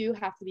music. We do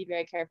have to be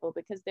very careful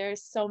because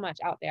there's so much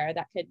out there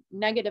that could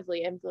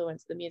negatively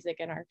influence the music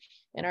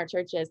in our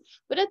churches.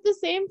 But at the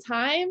same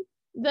time,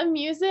 the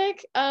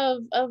music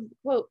of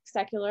quote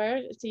secular,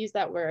 to use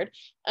that word,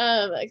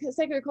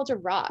 secular culture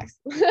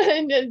rocks.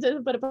 And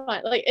to put a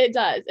point, it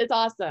does, it's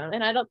awesome.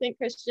 And I don't think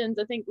Christians,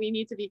 I think we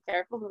need to be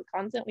careful with the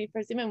content we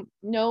presume and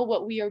know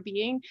what we are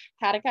being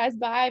catechized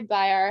by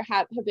our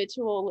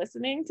habitual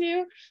listening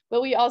to,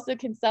 but we also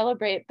can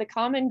celebrate the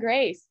common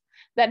grace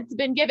that's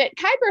been given.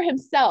 Kuyper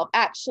himself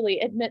actually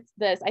admits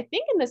this, I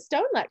think in the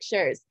Stone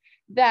Lectures,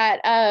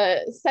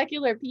 that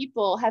secular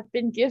people have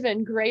been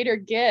given greater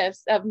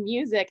gifts of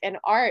music and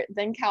art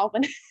than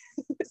Calvinists.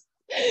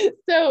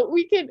 So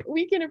we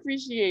can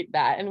appreciate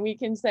that, and we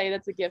can say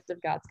that's a gift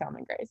of God's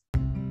common grace.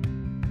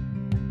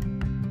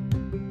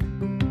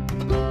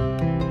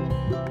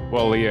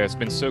 Well, Leah, it's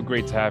been so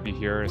great to have you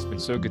here. It's been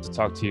so good to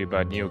talk to you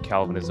about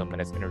Neo-Calvinism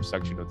and its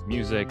intersection with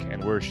music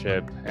and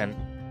worship, and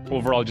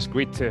overall just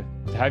great to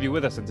have you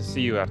with us and to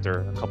see you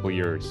after a couple of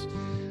years.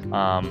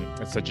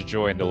 It's such a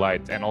joy and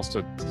delight, and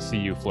also to see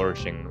you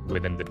flourishing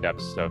within the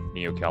depths of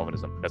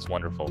Neo-Calvinism. That's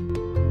wonderful.